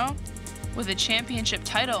tomorrow? With a championship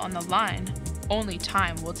title on the line, only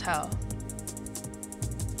time will tell.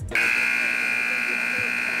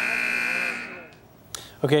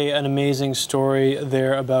 Okay, an amazing story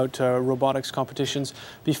there about robotics competitions.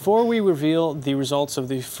 Before we reveal the results of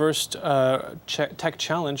the first tech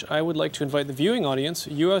challenge, I would like to invite the viewing audience,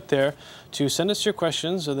 you out there, to send us your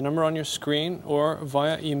questions at the number on your screen or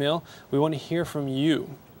via email. We want to hear from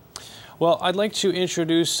you. Well, I'd like to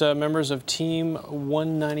introduce members of Team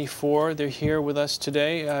 194. They're here with us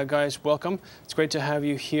today. Guys, welcome. It's great to have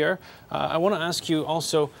you here. I want to ask you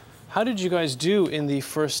also, how did you guys do in the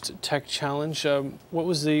first tech challenge? What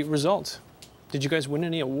was the result? Did you guys win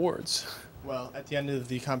any awards? Well, at the end of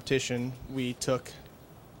the competition, we took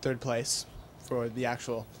 3rd place for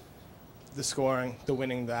the scoring, the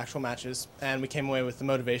winning the actual matches, and we came away with the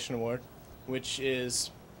Motivation Award, which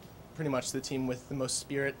is pretty much the team with the most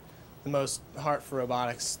spirit, the most heart for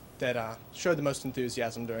robotics, that showed the most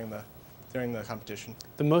enthusiasm during the competition.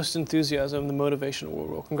 The most enthusiasm, the Motivation Award.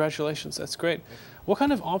 Well, congratulations, that's great. What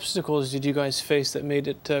kind of obstacles did you guys face that made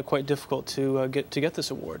it quite difficult to get this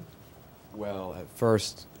award? Well, at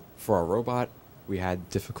first, for our robot, we had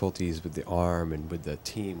difficulties with the arm and with the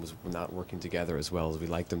team was not working together as well as we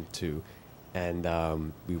liked them to, and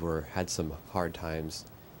we had some hard times.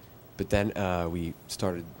 But then we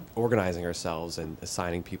started organizing ourselves and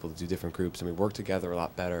assigning people to do different groups, and we worked together a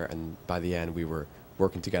lot better, and by the end we were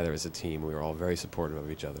working together as a team. We were all very supportive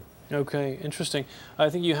of each other. Okay, interesting. I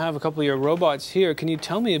think you have a couple of your robots here. Can you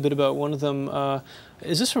tell me a bit about one of them?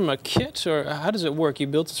 Is this from a kit, or how does it work? You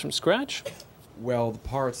built this from scratch? Well, the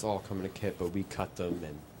parts all come in a kit, but we cut them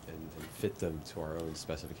and fit them to our own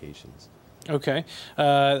specifications. Okay.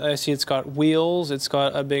 I see it's got wheels, it's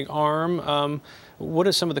got a big arm. What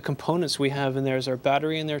are some of the components we have in there? Is there a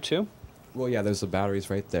battery in there too? Well, yeah, there's the batteries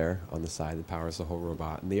right there on the side that powers the whole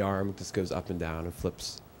robot. And the arm just goes up and down and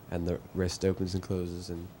flips, and the wrist opens and closes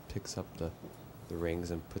and picks up the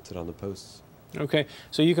rings and puts it on the posts. Okay,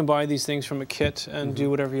 so you can buy these things from a kit and do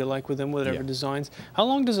whatever you like with them, whatever designs. How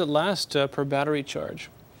long does it last per battery charge?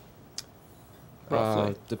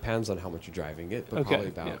 Roughly? Depends on how much you're driving it, but probably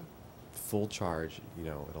about full charge,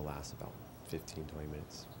 it'll last about 15, 20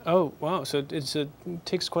 minutes. Oh, wow. So it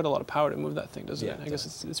takes quite a lot of power to move that thing, doesn't it? I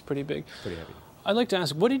guess it's pretty big. Pretty heavy. I'd like to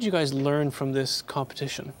ask, what did you guys learn from this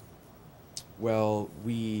competition? Well,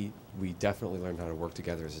 we definitely learned how to work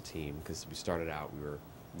together as a team, because we started out, we were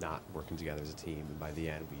not working together as a team, and by the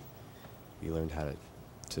end we learned how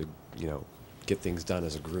to get things done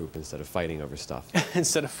as a group instead of fighting over stuff.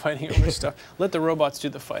 Instead of fighting over stuff. Let the robots do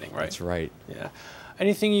the fighting, right? That's right. Yeah.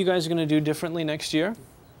 Anything you guys are going to do differently next year?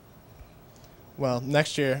 Well,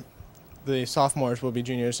 next year, the sophomores will be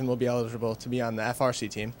juniors and will be eligible to be on the FRC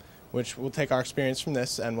team, which will take our experience from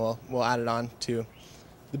this and we'll add it on to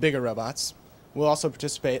the bigger robots. We'll also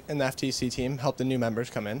participate in the FTC team, help the new members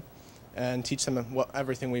come in, and teach them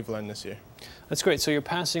everything we've learned this year. That's great. So you're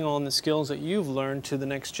passing on the skills that you've learned to the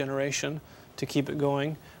next generation to keep it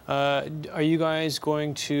going. Are you guys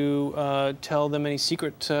going to tell them any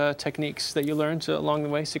secret techniques that you learned along the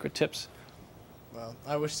way, secret tips? Well,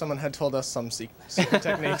 I wish someone had told us some secret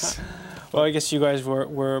techniques. Well, I guess you guys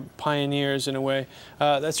were pioneers in a way.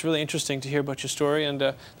 That's really interesting to hear about your story, and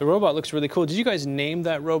the robot looks really cool. Did you guys name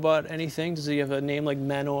that robot anything? Does he have a name like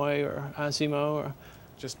Manoi or Asimo? Or?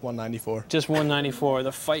 Just 194. Just 194,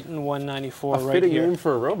 the fightin' 194 right here. A fitting name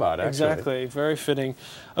for a robot, actually. Exactly, very fitting.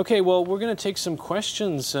 Okay, well, we're going to take some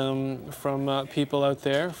questions from people out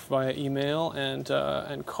there via email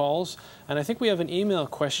and calls. And I think we have an email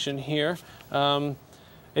question here.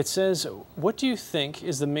 It says, what do you think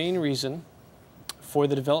is the main reason for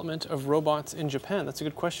the development of robots in Japan? That's a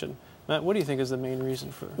good question. Matt, what do you think is the main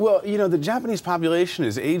reason for? Well, the Japanese population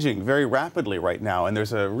is aging very rapidly right now, and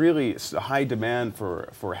there's a really high demand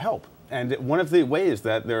for help. And one of the ways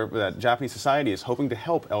that Japanese society is hoping to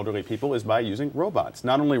help elderly people is by using robots.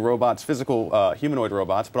 Not only robots, physical humanoid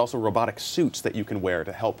robots, but also robotic suits that you can wear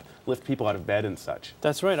to help lift people out of bed and such.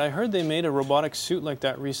 That's right. I heard they made a robotic suit like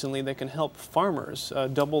that recently that can help farmers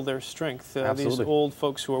double their strength. These old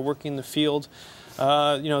folks who are working in the field,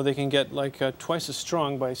 they can get like twice as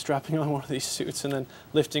strong by strapping on one of these suits and then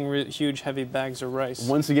lifting huge, heavy bags of rice.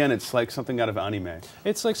 Once again, it's like something out of anime.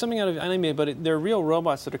 It's like something out of anime, but they're real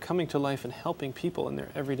robots that are coming to life and helping people in their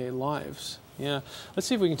everyday lives. Yeah. Let's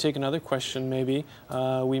see if we can take another question, maybe.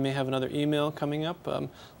 We may have another email coming up.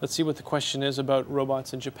 Let's see what the question is about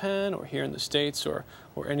robots in Japan or here in the States or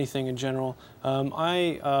anything in general.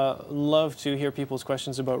 I love to hear people's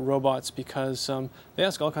questions about robots because they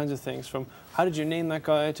ask all kinds of things, from how did you name that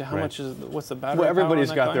guy to how much is, what's the battery Well, power on everybody's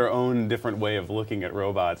that got guy? their own different way of looking at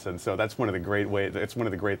robots, and so that's one of the great ways. It's one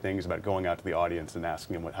of the great things about going out to the audience and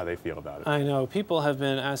asking them how they feel about it. I know people have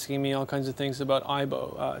been asking me all kinds of things about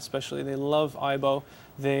i-Sobot, especially they love i-Sobot.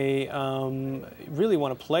 They really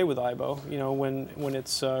want to play with i-Sobot, you know, when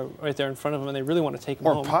it's right there in front of them, and they really want to take him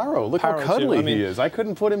home. Or Paro, look how Paro, cuddly too. I mean, he is. I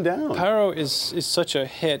couldn't put him down. Paro is such a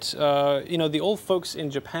hit. You know, the old folks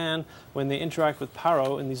in Japan, when they interact with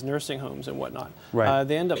Paro in these nursing homes and whatnot,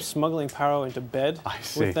 they end up smuggling Paro into bed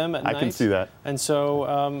with them at night. I can see that. And so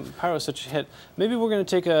Paro is such a hit. Maybe we're going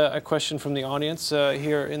to take a question from the audience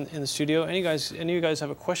here in the studio. Any of you guys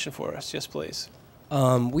have a question for us? Yes, please.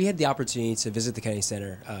 We had the opportunity to visit the Kennedy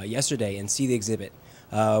Center yesterday and see the exhibit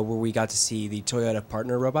where we got to see the Toyota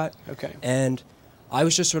partner robot. Okay. And I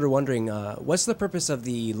was just sort of wondering, what's the purpose of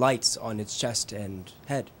the lights on its chest and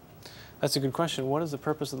head? That's a good question. What is the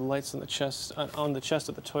purpose of the lights on the chest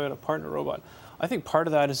of the Toyota partner robot? I think part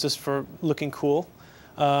of that is just for looking cool.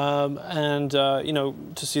 You know,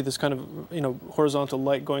 to see this kind of, you know, horizontal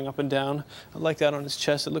light going up and down like that on his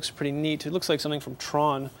chest, it looks pretty neat. It looks like something from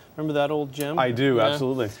Tron. Remember that old gem? I do,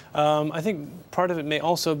 absolutely. I think part of it may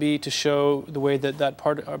also be to show the way that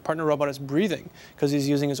partner robot is breathing, because he's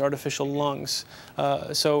using his artificial lungs.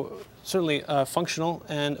 So certainly functional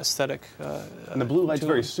and aesthetic. And the blue light's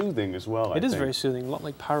very soothing as well, It is very soothing, a lot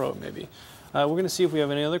like Paro maybe. We're going to see if we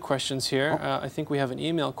have any other questions here. I think we have an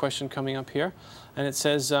email question coming up here, and it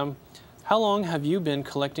says, how long have you been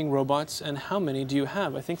collecting robots, and how many do you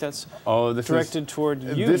have? I think that's directed toward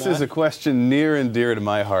you, This Matt. is a question near and dear to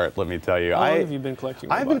my heart, let me tell you. How long have you been collecting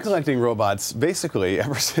robots? I've been collecting robots basically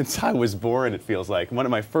ever since I was born, it feels like. One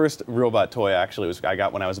of my first robot toy actually I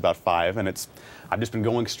got when I was about 5, and I've just been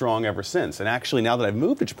going strong ever since. And actually, now that I've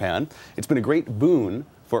moved to Japan, it's been a great boon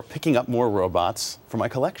for picking up more robots for my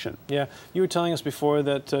collection. Yeah, you were telling us before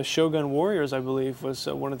that Shogun Warriors, I believe, was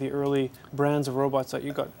one of the early brands of robots that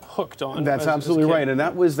you got hooked on. That's absolutely right, and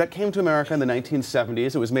that came to America in the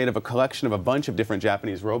 1970s. It was made of a collection of a bunch of different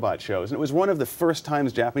Japanese robot shows, and it was one of the first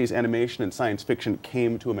times Japanese animation and science fiction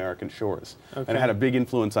came to American shores. Okay. And it had a big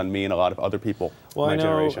influence on me and a lot of other people in my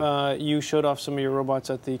generation. Well, I know you showed off some of your robots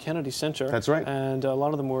at the Kennedy Center. That's right. And a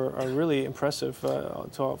lot of them were really impressive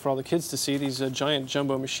for all the kids to see, these giant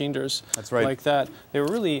jumbo machiners. That's right. Like that. They were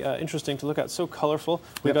really interesting to look at, so colorful.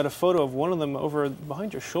 We got a photo of one of them over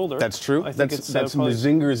behind your shoulder. That's true. I think That's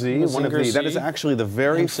Mazinger Z. That is actually the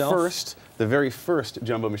very first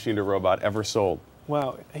jumbo machinery robot ever sold.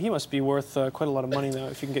 Wow, he must be worth quite a lot of money now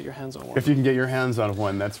if you can get your hands on one. If you can get your hands on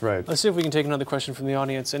one, that's right. Let's see if we can take another question from the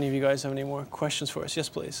audience. Any of you guys have any more questions for us? Yes,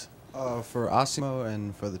 please. For i-Sobot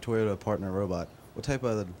and for the Toyota partner robot, what type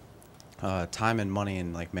of time and money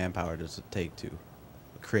and like manpower does it take to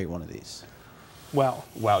create one of these? Wow.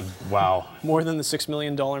 Wow. Wow. More than the $6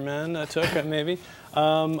 million man took, maybe.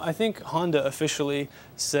 I think Honda officially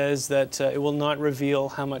says that it will not reveal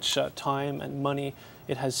how much time and money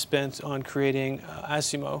it has spent on creating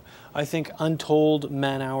i-Sobot. I think untold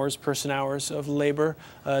man-hours, person-hours of labor,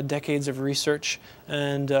 decades of research,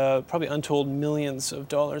 and probably untold millions of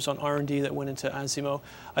dollars on R&D that went into i-Sobot.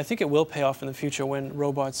 I think it will pay off in the future when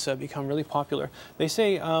robots become really popular. They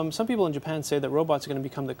say, some people in Japan say that robots are going to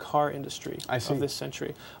become the car industry of this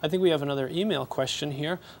century. I think we have another email question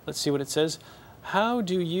here. Let's see what it says. How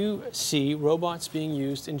do you see robots being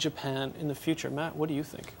used in Japan in the future? Matt, what do you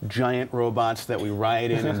think? Giant robots that we ride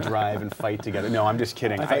in and drive and fight together. No, I'm just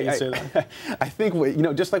kidding. I thought you'd say that. I think,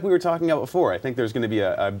 just like we were talking about before, I think there's going to be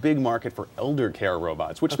a big market for elder care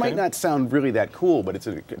robots, which might not sound really that cool, but it's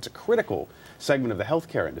a critical segment of the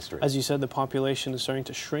healthcare industry. As you said, the population is starting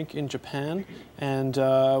to shrink in Japan, and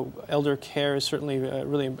elder care is certainly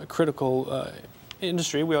really a critical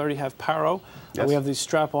industry. We already have Paro. We have these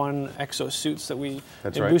strap-on exosuits that we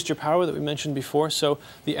boost your power that we mentioned before. So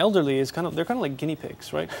the elderly is they're kind of like guinea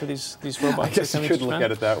pigs, right, for these robots. I guess you could look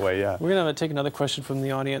at it that way, yeah. We're going to take another question from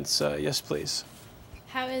the audience. Yes, please.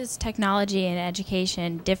 How does technology and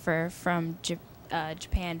education differ from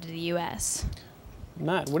Japan to the U.S.?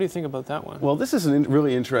 Matt, what do you think about that one? Well, this is a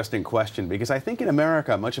really interesting question because I think in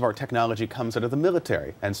America, much of our technology comes out of the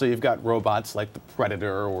military. And so you've got robots like the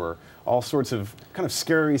Predator or all sorts of kind of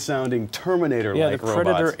scary-sounding Terminator-like robots. Yeah, the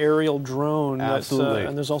Predator aerial drone. Absolutely.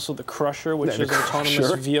 And there's also the Crusher, which is an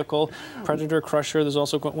autonomous vehicle. Predator, Crusher. There's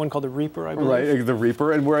also one called the Reaper, I believe. Right, the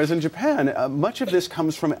Reaper. And whereas in Japan, much of this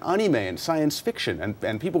comes from anime and science fiction.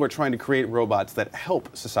 And people are trying to create robots that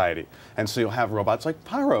help society. And so you'll have robots like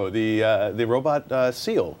Pyro, the robot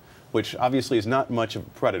seal, which obviously is not much of a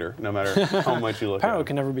predator, no matter how much you look at it. Paro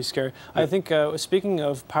can never be scary. I think, speaking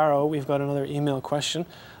of Paro, we've got another email question.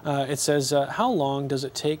 It says, how long does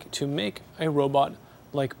it take to make a robot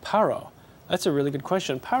like Paro? That's a really good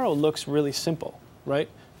question. Paro looks really simple, right?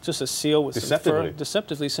 Just a seal with some fur,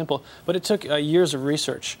 deceptively simple. But it took years of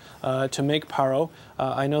research to make Paro.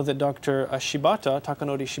 I know that Dr.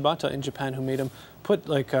 Takanori Shibata in Japan, who made him, put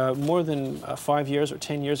like more than 5 years or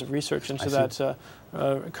 10 years of research into that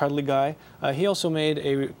cuddly guy. He also made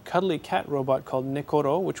a cuddly cat robot called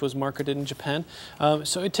Nekoro, which was marketed in Japan.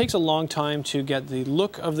 So it takes a long time to get the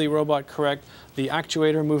look of the robot correct. The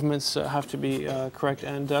actuator movements have to be correct,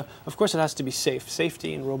 and of course it has to be safe.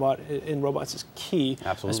 Safety in robots is key,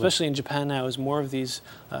 especially in Japan now, as more of these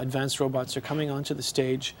advanced robots are coming onto the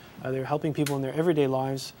stage. They're helping people in their everyday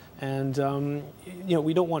lives, and you know,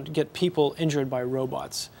 we don't want to get people injured by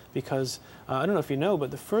robots, because I don't know if you know,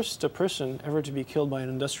 but the first person ever to be killed by an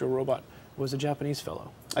industrial robot was a Japanese fellow.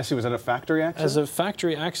 I see. Was that a factory accident? As a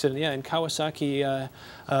factory accident, yeah. In Kawasaki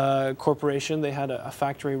Corporation, they had a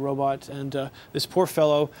factory robot, and this poor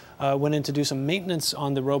fellow went in to do some maintenance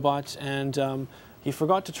on the robot, and he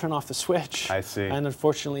forgot to turn off the switch. I see. And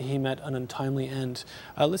unfortunately, he met an untimely end.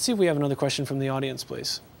 Let's see if we have another question from the audience,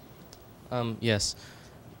 please. Yes.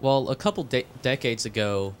 Well, a couple decades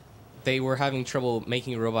ago, they were having trouble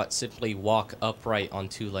making robots simply walk upright on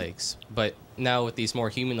two legs. But now with these more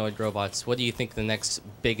humanoid robots, what do you think the next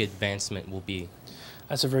big advancement will be?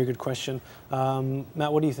 That's a very good question.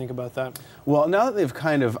 Matt, what do you think about that? Well, now that they've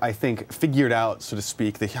kind of, I think, figured out, so to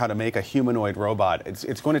speak, how to make a humanoid robot,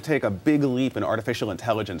 it's going to take a big leap in artificial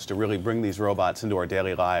intelligence to really bring these robots into our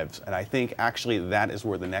daily lives. And I think, actually, that is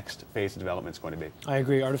where the next phase of development is going to be. I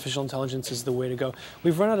agree. Artificial intelligence is the way to go.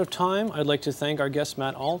 We've run out of time. I'd like to thank our guests,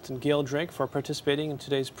 Matt Alt and Gail Drake, for participating in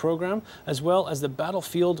today's program, as well as the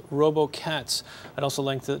Battlefield RoboCats. I'd also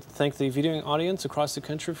like to thank the viewing audience across the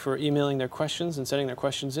country for emailing their questions and sending their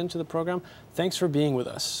questions into the program. Thanks for being with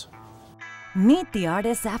us. Meet the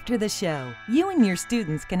artists after the show. You and your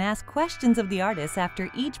students can ask questions of the artists after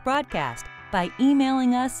each broadcast by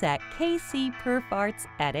emailing us at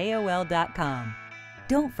kcperfarts@aol.com.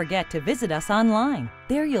 Don't forget to visit us online.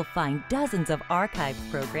 There you'll find dozens of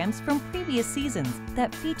archived programs from previous seasons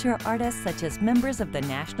that feature artists such as members of the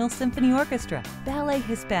National Symphony Orchestra, Ballet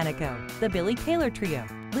Hispanico, the Billy Taylor Trio,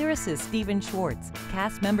 lyricist Stephen Schwartz,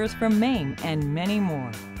 cast members from Maine, and many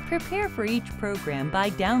more. Prepare for each program by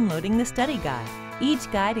downloading the study guide.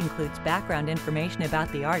 Each guide includes background information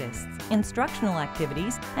about the artists, instructional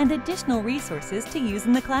activities, and additional resources to use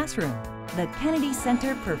in the classroom. The Kennedy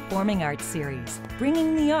Center Performing Arts Series,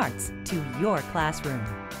 bringing the arts to your classroom.